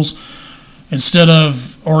rules or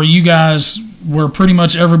are you guys where pretty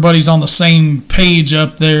much everybody's on the same page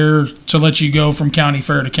up there to let you go from county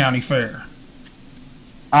fair to county fair?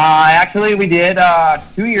 Actually, we did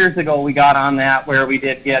 2 years ago. We got on that where we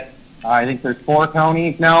did get. I think there's 4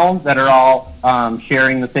 counties now that are all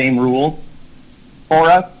sharing the same rules for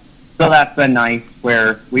us. So that's been nice,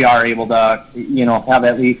 where we are able to, have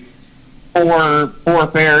at least four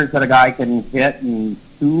fairs that a guy can hit, and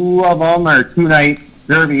 2 of them are 2-night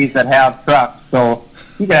derbies that have trucks. So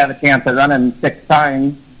he could have a chance at running 6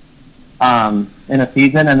 times in a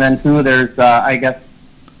season, and then 2, there's I guess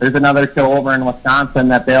there's another show over in Wisconsin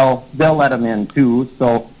that they'll let him in too.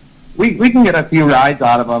 So we can get a few rides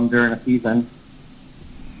out of them during a season.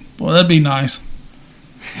 Well, that'd be nice.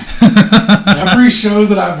 Every show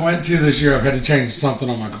that I've went to this year, I've had to change something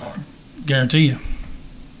on my car. Guarantee you.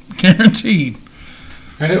 Guaranteed.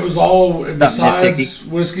 And it was all, besides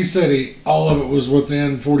Whiskey City, all of it was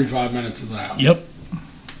within 45 minutes of the house. Yep.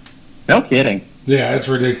 No kidding. Yeah, it's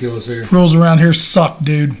ridiculous here. Rules around here suck,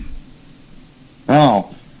 dude.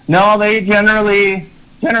 Oh. No, they generally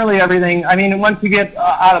everything. I mean, once you get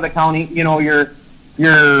out of the county, your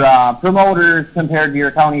promoters compared to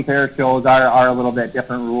your county fair shows are a little bit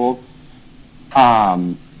different rules.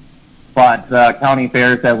 But the county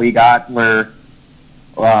fairs that we got were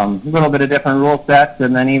a little bit of different rule sets,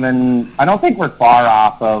 and then even I don't think we're far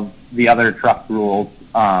off of the other truck rules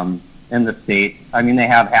in the state. I mean, they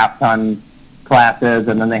have half-ton classes,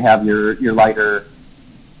 and then they have your lighter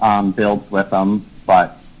builds with them,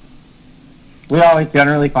 but we always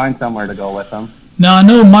generally find somewhere to go with them. Now, I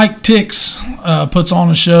know Mike Tix puts on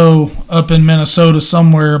a show up in Minnesota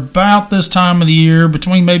somewhere about this time of the year,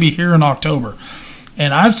 between maybe here and October.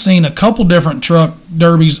 And I've seen a couple different truck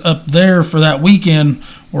derbies up there for that weekend,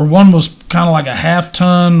 where one was kind of like a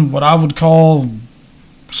half-ton, what I would call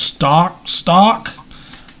stock.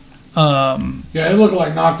 Yeah, it looked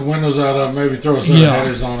like knock the windows out of them, maybe throw a set of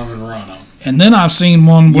headers on them and run them. And then I've seen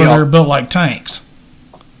one where they're built like tanks.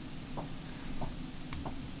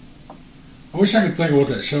 I wish I could think of what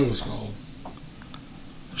that show was called.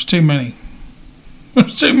 There's too many.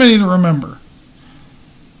 There's too many to remember.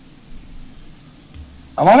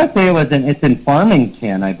 I want to say it's in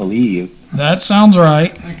Farmington, I believe. That sounds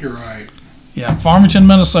right. I think you're right. Yeah, Farmington,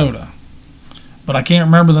 Minnesota. But I can't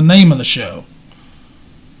remember the name of the show.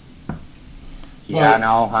 Yeah,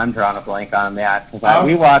 no, I'm drawing a blank on that, because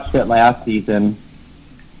we watched it last season.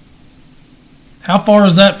 How far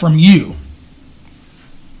is that from you?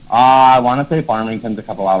 I want to say Farmington's a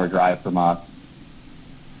couple-hour drive from us.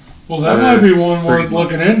 Well, that might be one worth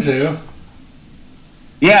looking into.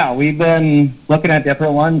 Yeah, we've been looking at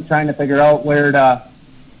different ones, trying to figure out where to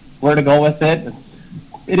go with it.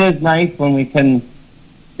 It is nice when we can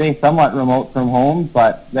stay somewhat remote from home,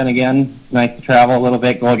 but then again, it's nice to travel a little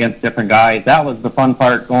bit, go against different guys. That was the fun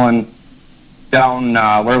part, going down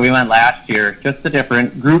where we went last year. Just a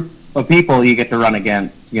different group of people you get to run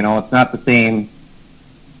against. It's not the same.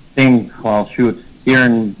 Well, shoot. Here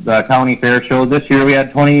in the county fair show this year, we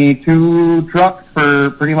had 22 trucks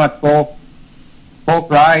for pretty much both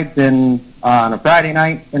rides on a Friday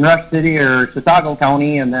night in Rush City or Chisago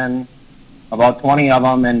County, and then about 20 of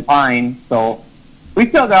them in Pine. So we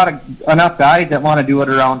still got enough guys that want to do it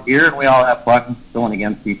around here, and we all have fun going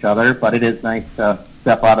against each other. But it is nice to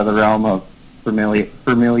step out of the realm of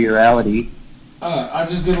familiarity. I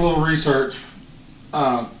just did a little research.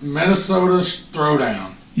 Minnesota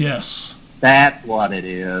Throwdown. Yes. That's what it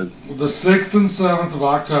is. The 6th and 7th of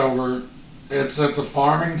October, it's at the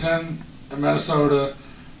Farmington, Minnesota,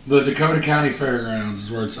 the Dakota County Fairgrounds is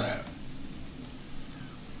where it's at.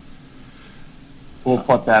 We'll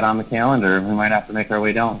put that on the calendar. We might have to make our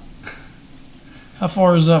way down. How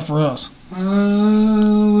far is that for us? Let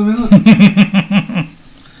me look.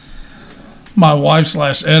 My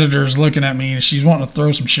wife/editor is looking at me, and she's wanting to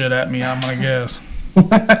throw some shit at me, I'm going to guess.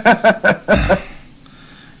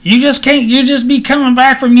 You just be coming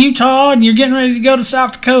back from Utah and you're getting ready to go to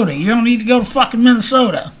South Dakota. You don't need to go to fucking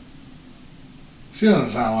Minnesota. She doesn't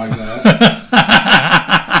sound like that.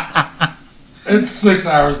 It's 6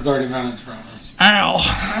 hours and 30 minutes from us. Ow.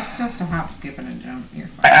 That's just a hop, skip, and a jump. You're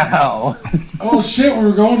fine. Ow. Oh shit,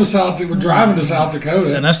 we're driving to South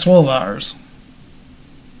Dakota. And that's 12 hours.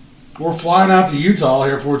 We're flying out to Utah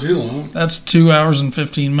here for too long. That's 2 hours and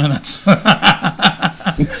 15 minutes.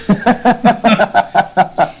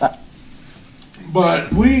 But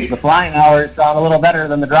the flying hours sound a little better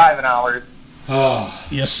than the driving hours. Oh.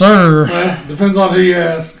 Yes, sir. Well, depends on who you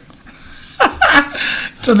ask.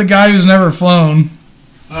 To the guy who's never flown.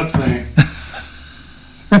 That's me.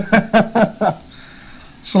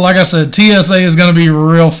 So like I said, TSA is going to be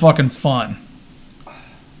real fucking fun.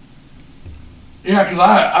 Yeah, because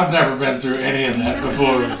I've never been through any of that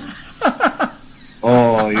before.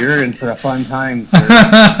 Oh, you're in for a fun time,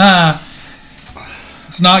 sir.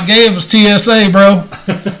 It's not gay if it's TSA, bro.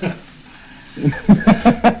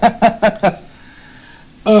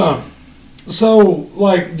 So,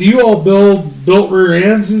 like, do you all built rear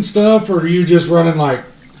ends and stuff, or are you just running, like,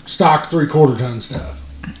 stock 3/4 ton stuff?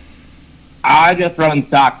 I just run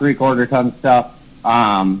stock 3/4 ton stuff.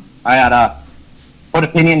 I had put a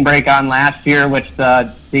pinion brake on last year, which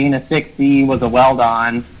the Dana 60 was a weld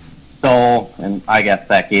on. So, and I guess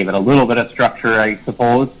that gave it a little bit of structure, I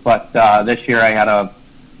suppose. But this year I had a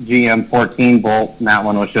GM 14 bolt, and that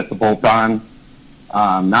one was just a bolt on.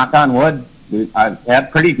 Knock on wood, I've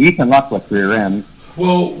had pretty decent luck with rear ends.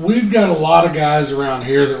 Well, we've got a lot of guys around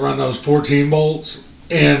here that run those 14 bolts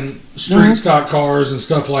in street stock cars and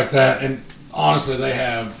stuff like that, and honestly, they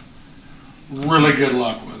have really good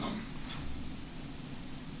luck with them.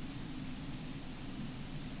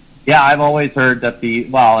 Yeah, I've always heard that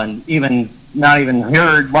and even not even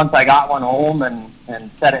heard, once I got one home and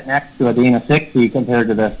set it next to a Dana 60 compared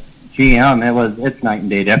to the GM, it's night and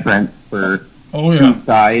day difference for tube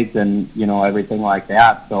size and, everything like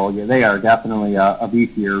that. So, yeah, they are definitely a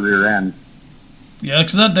beefier rear end. Yeah,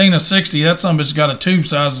 because that Dana 60, that somebody's got a tube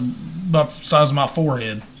size about the size of my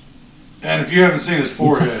forehead. And if you haven't seen his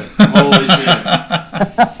forehead, holy shit.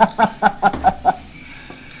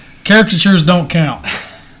 Caricatures don't count.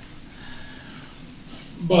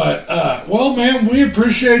 But, well, man, we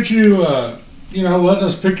appreciate you, letting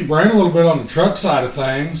us pick your brain a little bit on the truck side of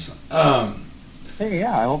things. Hey,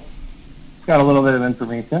 yeah, I hope you got a little bit of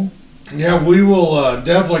information. Yeah, we will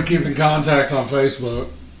definitely keep in contact on Facebook.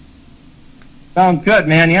 Sounds good,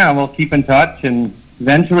 man. Yeah, we'll keep in touch, and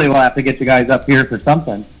eventually we'll have to get you guys up here for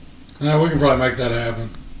something. Yeah, we can probably make that happen.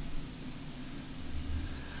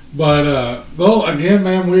 But, well, again,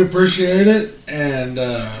 man, we appreciate it, and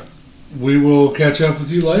we will catch up with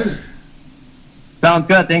you later. Sounds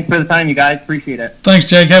good. Thanks for the time, you guys. Appreciate it. Thanks,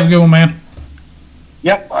 Jake. Have a good one, man.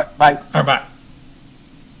 Yep. All right, bye. All right, bye.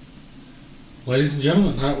 Ladies and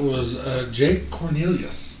gentlemen, that was Jake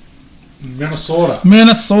Cornelius, Minnesota.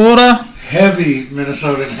 Minnesota? Heavy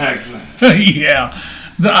Minnesotan accent. Yeah.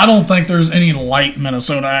 I don't think there's any light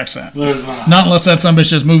Minnesota accent. There's not. Not unless that some bitch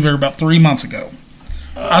just moved there about 3 months ago.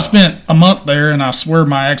 I spent a month there, and I swear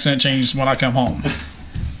my accent changed when I come home.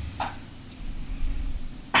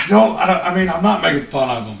 I mean, I'm not making fun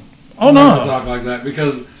of them. Oh, no. I talk like that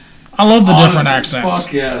because I love the honestly, different accents.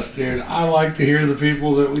 Fuck yes, dude. I like to hear the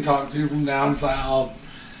people that we talk to from down south,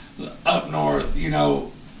 up north,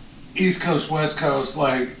 East Coast, West Coast,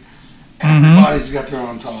 like, everybody's got their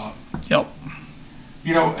own talk. Yep.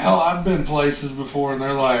 Hell, I've been places before and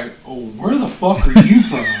they're like, oh, where the fuck are you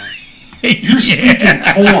from? You're speaking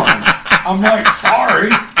corn. I'm like, sorry.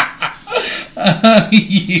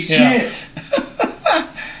 Shit.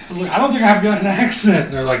 I was like, I don't think I've got an accent.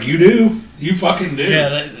 And they're like, you do. You fucking do.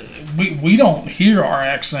 Yeah, we don't hear our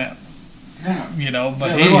accent. Yeah.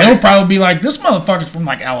 But he'll probably be like, this motherfucker's from,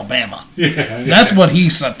 like, Alabama. Yeah. That's what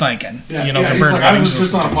he's thinking. Yeah, Compared he's to like, what I was he's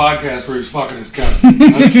just on a listening podcast where he's fucking his cousin.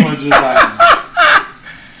 That's what just happened.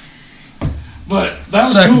 But that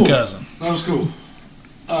was Second cool. cousin. That was cool.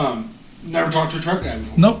 Never talked to a truck guy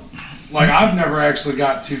before. Nope. Like, I've never actually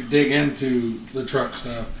got to dig into the truck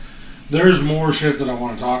stuff. There's more shit that I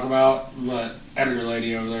want to talk about, but editor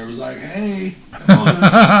lady over there was like, hey.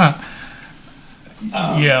 Yeah,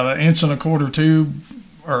 the 1.25" tube,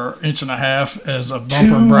 or 1.5" as a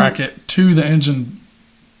bumper bracket to the engine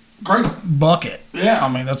Cradle. bucket. Yeah. I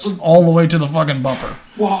mean, that's all the way to the fucking bumper.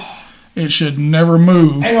 Wow. It should never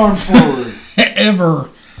move. 8 arms forward. Ever.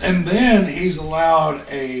 And then he's allowed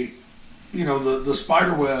the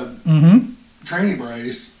spider web training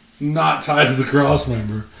brace not tied to the cross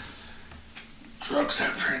member. Trucks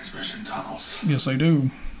have transmission tunnels. Yes, they do.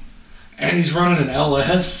 And he's running an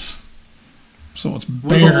LS. So it's With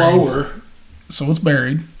buried. a lower. So it's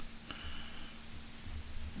buried.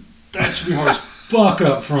 That should be hard as fuck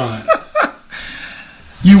up front. I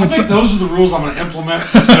You think those are the rules I'm going to implement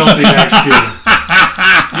for Filthy next year.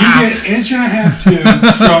 You get 1.5" tube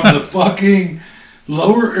from the fucking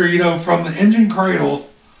lower, or from the engine cradle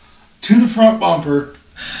to the front bumper.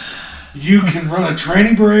 You can run a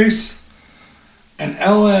tranny brace, an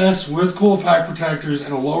LS with coil pack protectors,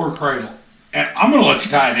 and a lower cradle. And I'm going to let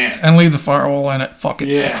you tie it in. and leave the firewall in it. Fuck it.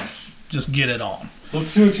 Yes. Just get it on. Let's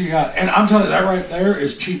see what you got. And I'm telling you, that right there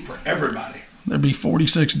is cheap for everybody. There'd be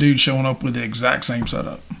 46 dudes showing up with the exact same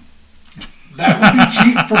setup. That would be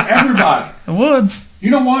cheap for everybody. It would.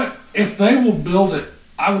 You know what? If they will build it,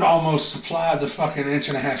 I would almost supply the fucking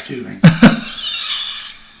 1.5" tubing.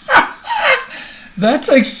 That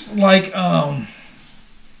takes like I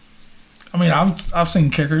mean, I've seen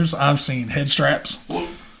kickers, I've seen head straps.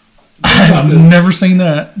 I've never seen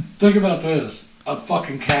that. Think about this: a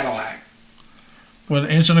fucking Cadillac, With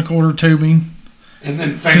 1.25 inch tubing. and then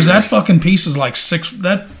Because fingers. that fucking piece is like 6.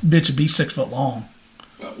 That bitch would be 6 foot long.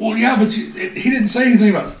 Well, yeah, but he didn't say anything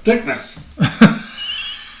about thickness.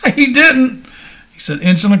 He didn't. He said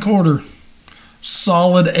 1.25 inch.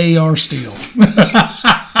 Solid AR steel.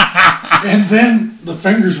 And then the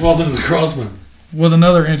fingers welded to the crossman. With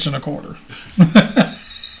another 1.25 inch.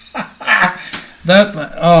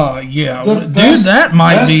 That, yeah. Dude, that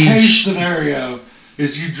might best be. case scenario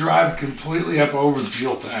is you drive completely up over the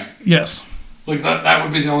fuel tank. Yes. Like that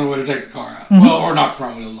would be the only way to take the car out. Mm-hmm. Well, or knock the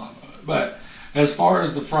front wheels off of it. But as far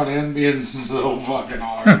as the front end being so fucking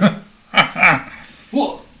hard.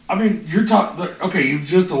 Well, I mean, you're talking. Okay, you've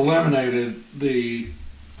just eliminated the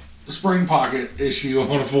spring pocket issue on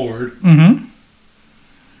a Ford. Mm-hmm.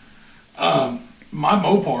 My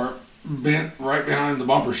Mopar bent right behind the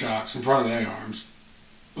bumper shocks in front of the A-arms.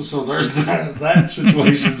 So there's that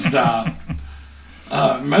situation stopped.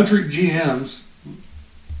 Metric GMs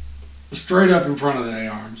straight up in front of the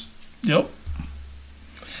A-arms. Yep.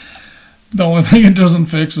 The only thing it doesn't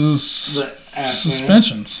fix is The ass end.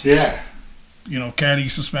 suspensions. Yeah. You know, Caddy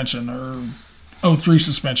suspension or 03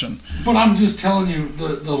 suspension. But I'm just telling you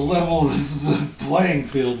the level of the playing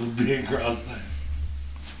field would be across there.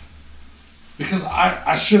 Because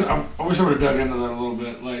I wish I would have dug into that a little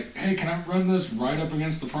bit. Like, hey, can I run this right up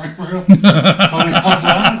against the frame rail on the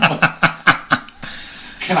outside?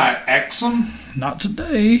 Can I X them? Not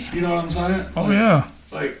today. You know what I'm saying? Oh, yeah.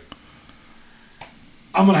 Like,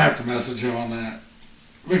 I'm gonna have to message him on that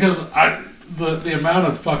because the amount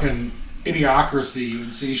of fucking idiocracy you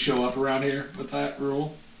would see show up around here with that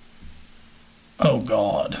rule. Oh,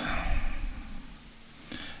 God.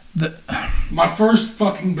 My first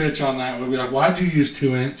fucking bitch on that would be like, why'd you use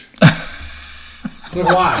 2 inch? Like,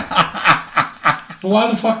 why? Well, why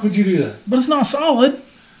the fuck would you do that? But it's not solid.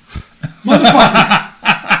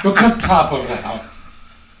 Motherfucker. Go cut the top of it out.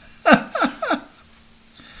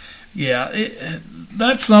 Yeah,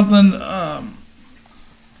 that's something.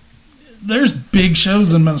 There's big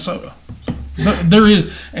shows in Minnesota. There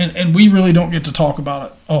is, and we really don't get to talk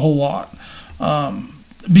about it a whole lot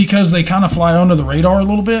because they kind of fly under the radar a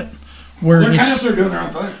little bit. Where They're kind it's of up there doing their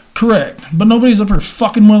own thing. correct, but nobody's up here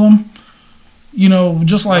fucking with them. You know,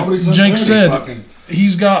 just like Nobody's up Jake there said, fucking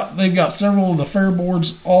they've got several of the fair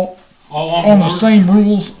boards all all on the board. same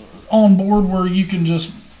rules on board where you can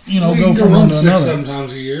just You go can from run one to 6, another. 7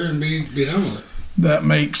 times a year and be done with it. That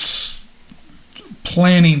makes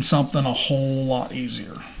planning something a whole lot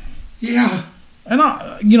easier. Yeah. And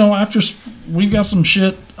we've got some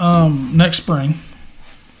shit next spring,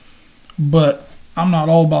 but I'm not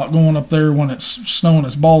all about going up there when it's snowing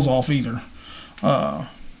its balls off either.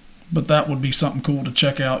 But that would be something cool to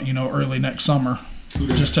check out, early next summer.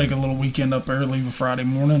 Okay. Just take a little weekend up there, leave a Friday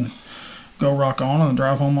morning, go rock on, and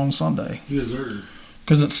drive home on Sunday. Yes, sir.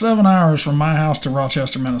 Because it's 7 hours from my house to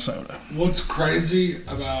Rochester, Minnesota. What's crazy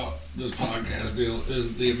about this podcast deal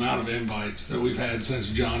is the amount of invites that we've had since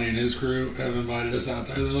Johnny and his crew have invited us out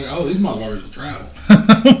there. They're like, oh, these motherfuckers will travel.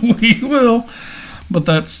 We will. But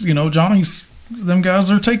that's, Johnny's, them guys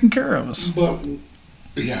are taking care of us. But,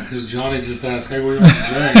 yeah, because Johnny just asked, hey, what do you want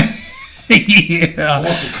to drink? I Yeah.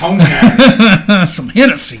 want some cognac. Some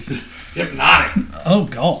Hennessy. Hypnotic. Oh,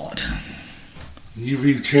 God.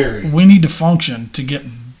 UV cherry. We need to function to get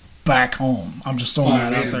back home. I'm just throwing I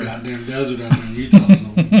that need out a there. goddamn desert out there in Utah. So.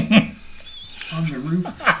 On the roof.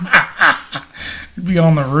 Be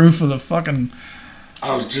on the roof of the fucking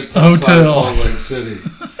I was just outside Hotel. Salt Lake City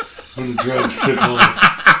when the drugs took hold.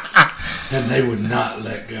 And they would not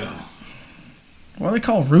let go. what are they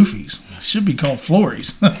called? Roofies. Should be called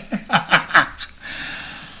flories.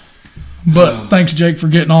 But thanks, Jake, for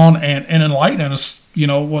getting on and enlightening us.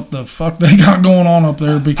 What the fuck they got going on up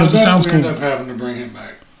there because I it bet sounds we cool. end up having to bring him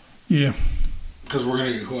back Yeah. because we're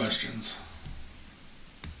going to get questions.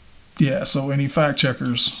 Yeah. So any fact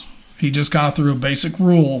checkers, he just kind of threw a basic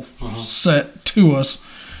rule Uh-huh. set to us.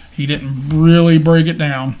 He didn't really break it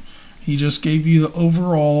down. He just gave you the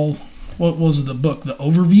overall. What was it? The book, the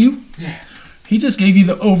overview. Yeah. He just gave you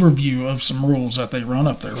the overview of some rules that they run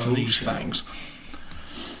up there for Oh, these sure. things.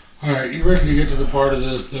 All right, you ready to get to the part of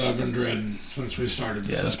this that I've been dreading since we started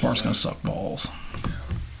this Yeah, this part's gonna episode? suck balls.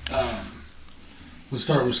 We'll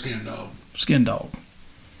start with Skin Dog. Skin Dog.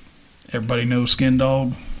 Everybody knows Skin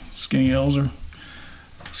Dog, Skinny Elzer,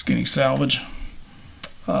 Skinny Salvage.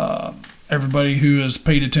 Everybody who has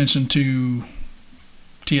paid attention to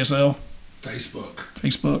TSL, Facebook.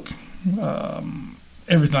 Facebook,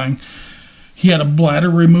 everything. He had a bladder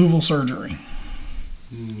removal surgery.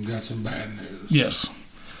 Got some bad news. Yes.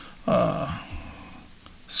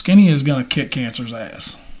 Skinny is going to kick cancer's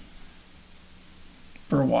ass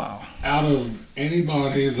for a while. Out of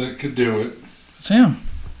anybody that could do it, It's him.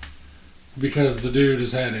 because the dude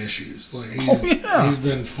has had issues. Like he's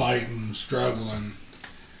been fighting, struggling.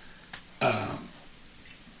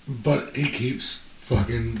 But he keeps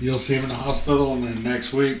fucking. You'll see him in the hospital, and then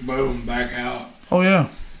next week, boom, back out, Oh, yeah.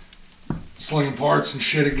 slinging parts and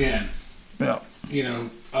shit again. Yeah. You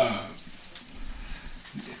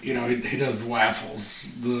know, he does the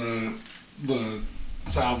waffles, the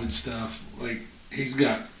salvage stuff. Like he's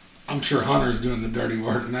got. I'm sure Hunter's doing the dirty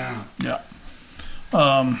work now. Yeah.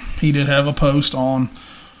 He did have a post on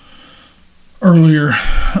earlier.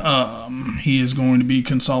 He is going to be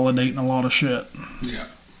consolidating a lot of shit. Yeah.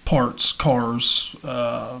 Parts, cars,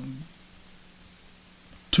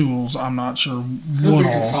 tools. I'm not sure He'll what be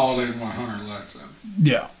all. consolidating what Hunter lets him.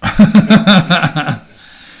 Yeah.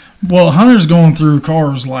 Well, Hunter's going through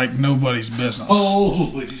cars like nobody's business.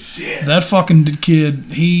 Holy shit. That fucking kid,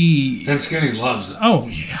 And Skinny loves it. Oh,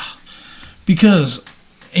 yeah. Because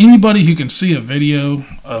anybody who can see a video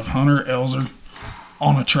of Hunter Elzer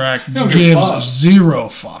on a track He'll give gives fucks. zero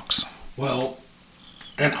fucks. Well,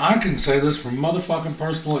 and I can say this from motherfucking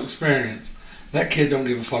personal experience. That kid don't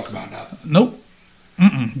give a fuck about nothing. Nope.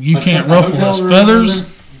 You I can't sat in the ruffle hotel his room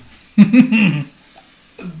feathers.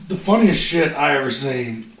 The funniest shit I ever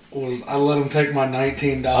seen was I let him take my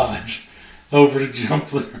 19 Dodge over to jump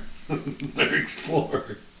their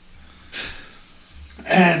Explorer.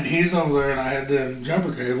 And he's over there, and I had them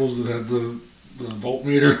jumper cables that had the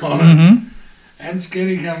voltmeter on it. Mm-hmm. And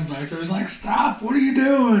Skinny comes back there. He's like, "Stop! What are you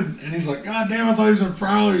doing?" And he's like, "God damn! I thought he was gonna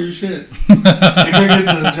fry all your shit." He couldn't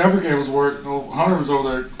get the jumper cables to work. No, Hunter was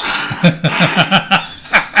over there.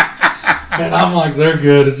 And I'm like, "They're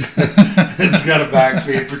good. It's got a back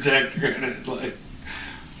feed protector in it." Like,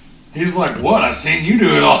 he's like, "What? I seen you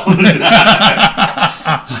do it all the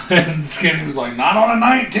time." And Skinny was like, "Not on a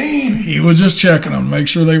 19." He was just checking them, make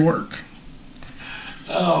sure they work.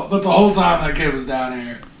 Oh, but the whole time that kid was down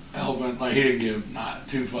there helping, like he didn't give not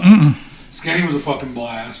two fucks. Skinny was a fucking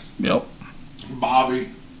blast. Yep. Bobby.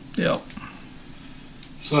 Yep.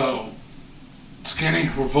 So, Skinny,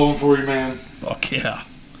 we're pulling for you, man. Fuck yeah.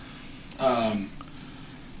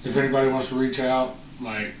 If anybody wants to reach out,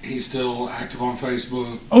 like he's still active on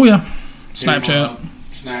Facebook. Oh, yeah. Hit him Snapchat. up.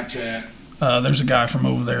 Snapchat. There's a guy from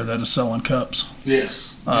over there that is selling cups.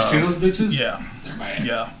 Yes. You see those bitches? Yeah. They're bad.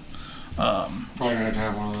 Yeah. Probably gonna have to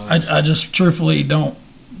have one of those. I just truthfully don't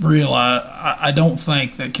realize, I don't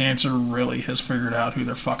think that cancer really has figured out who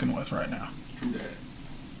they're fucking with right now. True that.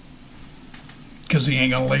 Because he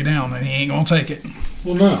ain't going to lay down and he ain't going to take it.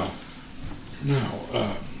 Well, no.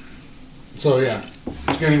 So yeah,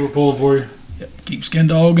 Skinny, we're pulling for you. Yep. Keep Skin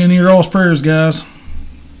Dog in your all's prayers, guys.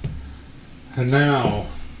 And now,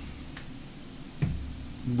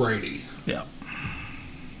 Brady. Yep.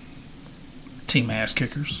 Team ass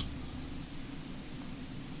kickers.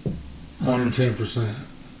 110%.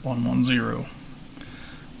 110.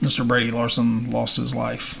 Mr. Brady Larson lost his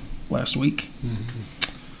life last week.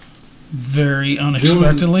 Very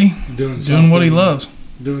unexpectedly. Doing what he loves.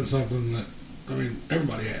 Doing something that, I mean,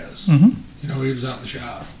 everybody has. Mm-hmm. You know, he was out in the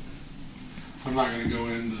shop. I'm not going to go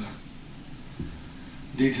into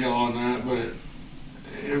detail on that, but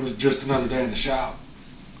it was just another day in the shop.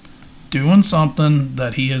 Doing something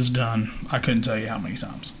that he has done, I couldn't tell you how many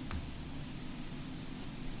times.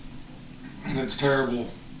 And it's terrible.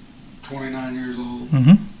 29 years old.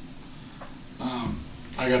 Mm-hmm.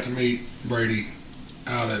 I got to meet Brady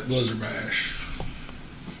out at Blizzard Bash.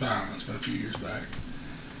 I don't know, it's been a few years back.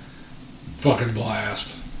 Fucking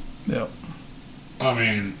blast. Yep. I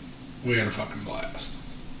mean, we had a fucking blast.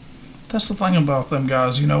 That's the thing about them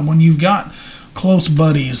guys. You know, when you've got close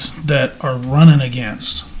buddies that are running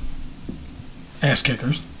against ass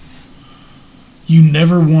kickers, you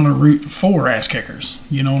never want to root for ass kickers.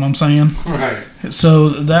 You know what I'm saying? Right. So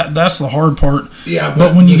that's the hard part. Yeah,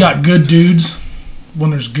 But when you got good dudes,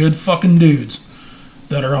 when there's good fucking dudes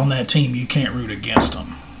that are on that team, you can't root against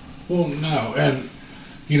them. Well, no, and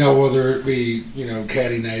you know, whether it be, you know,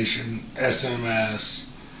 Caddy Nation, SMS,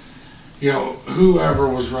 you know, whoever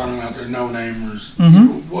was running out there, no namers,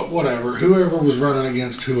 whatever, whoever was running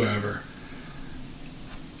against whoever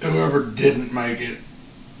didn't make it,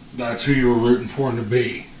 that's who you were rooting for him to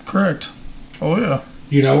be. Correct. Oh yeah.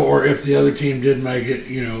 You know, or if the other team did make it,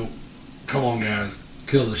 you know, come on guys,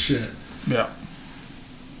 kill the shit. Yeah.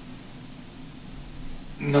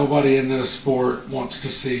 Nobody in this sport wants to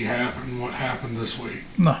see happen what happened this week.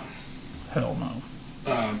 No. Hell no.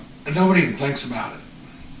 And nobody even thinks about it.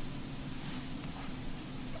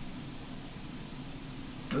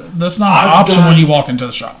 That's not an I've option done- when you walk into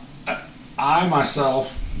the shop. I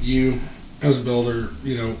myself, you as a builder,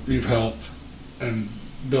 you've helped and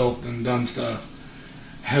built and done stuff,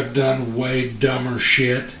 have done way dumber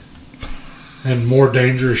shit and more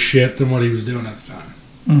dangerous shit than what he was doing at the time.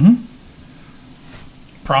 Mm-hmm.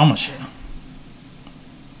 Promise you.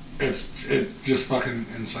 It's just fucking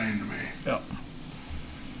insane to me. Yep.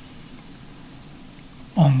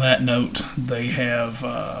 On that note, they have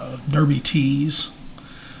Derby Tees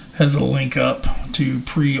has a link up to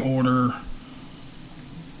pre-order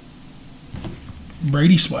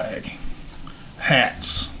Brady swag,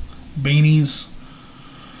 hats, beanies,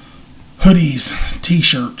 hoodies,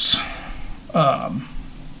 t-shirts. I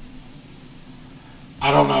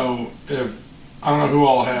don't know who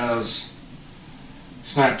all has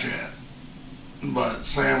Snapchat, but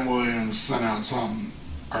Sam Williams sent out something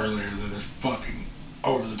earlier that is fucking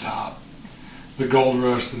over the top. The Gold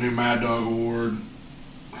Rush, the new Mad Dog Award,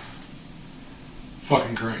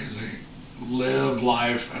 fucking crazy. Live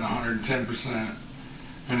life at 110%,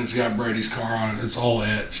 and it's got Brady's car on it. It's all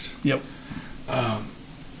etched. Yep.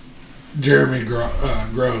 Jeremy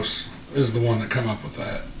Gross is the one that come up with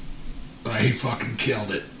that. He fucking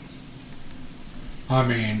killed it. I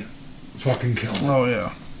mean, fucking killed it. Oh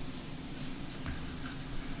yeah.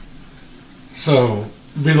 So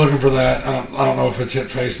be looking for that. I don't know if it's hit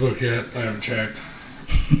Facebook yet. I haven't checked.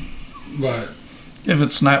 But If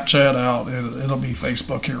it's Snapchat out, it'll be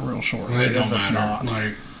Facebook here real short. it don't if it's matter. not,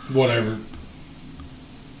 Like whatever.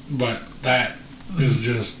 But that is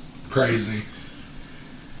just crazy.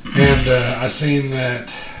 And I seen that.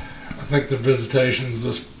 I think the visitation's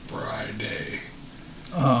this Friday,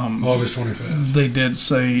 August 25th. they did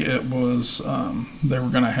say it was they were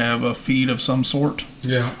going to have a feed of some sort,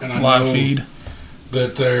 Yeah, and I live know feed.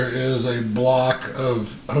 that there is a block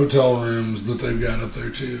of hotel rooms that they've got up there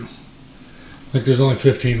too. Like there's only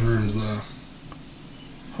 15 rooms though,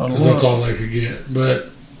 Huddle because that's up. all they could get. But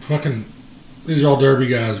fucking, these are all Derby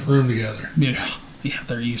guys, room together. Yeah,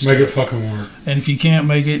 they're used Make to it fucking work. And if you can't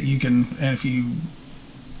make it, you can. And if you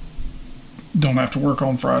don't have to work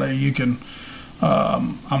on Friday, you can.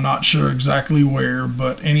 I'm not sure exactly where,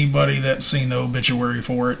 but anybody that's seen the obituary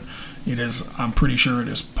for it, it is. I'm pretty sure it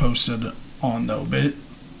is posted on the obit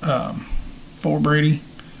for Brady.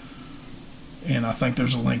 And I think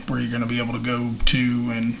there's a link where you're going to be able to go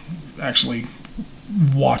to and actually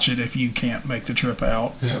watch it if you can't make the trip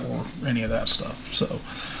out or any of that stuff. So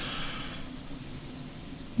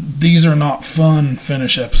these are not fun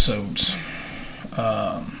finish episodes.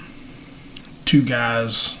 Two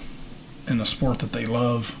guys in the sport that they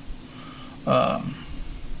love.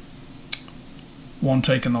 One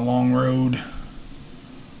taking the long road.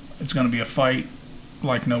 It's going to be a fight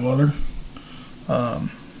like no other. And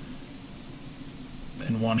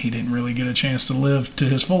one he didn't really get a chance to live to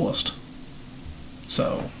his fullest.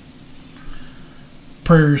 So,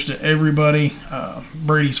 prayers to everybody,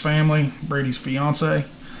 Brady's family, Brady's fiance,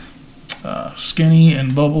 Skinny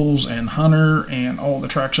and Bubbles and Hunter and all the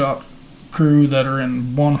track shop crew that are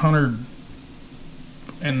in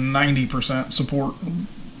 190% support,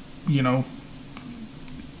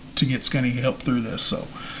 to get Skinny help through this. So,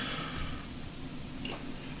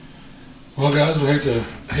 Well, guys, we hate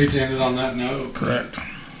to end it on that note. correct.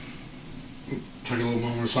 Take a little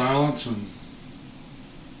moment of silence and.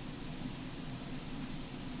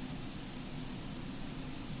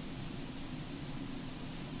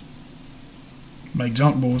 Make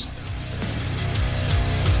junk, boys.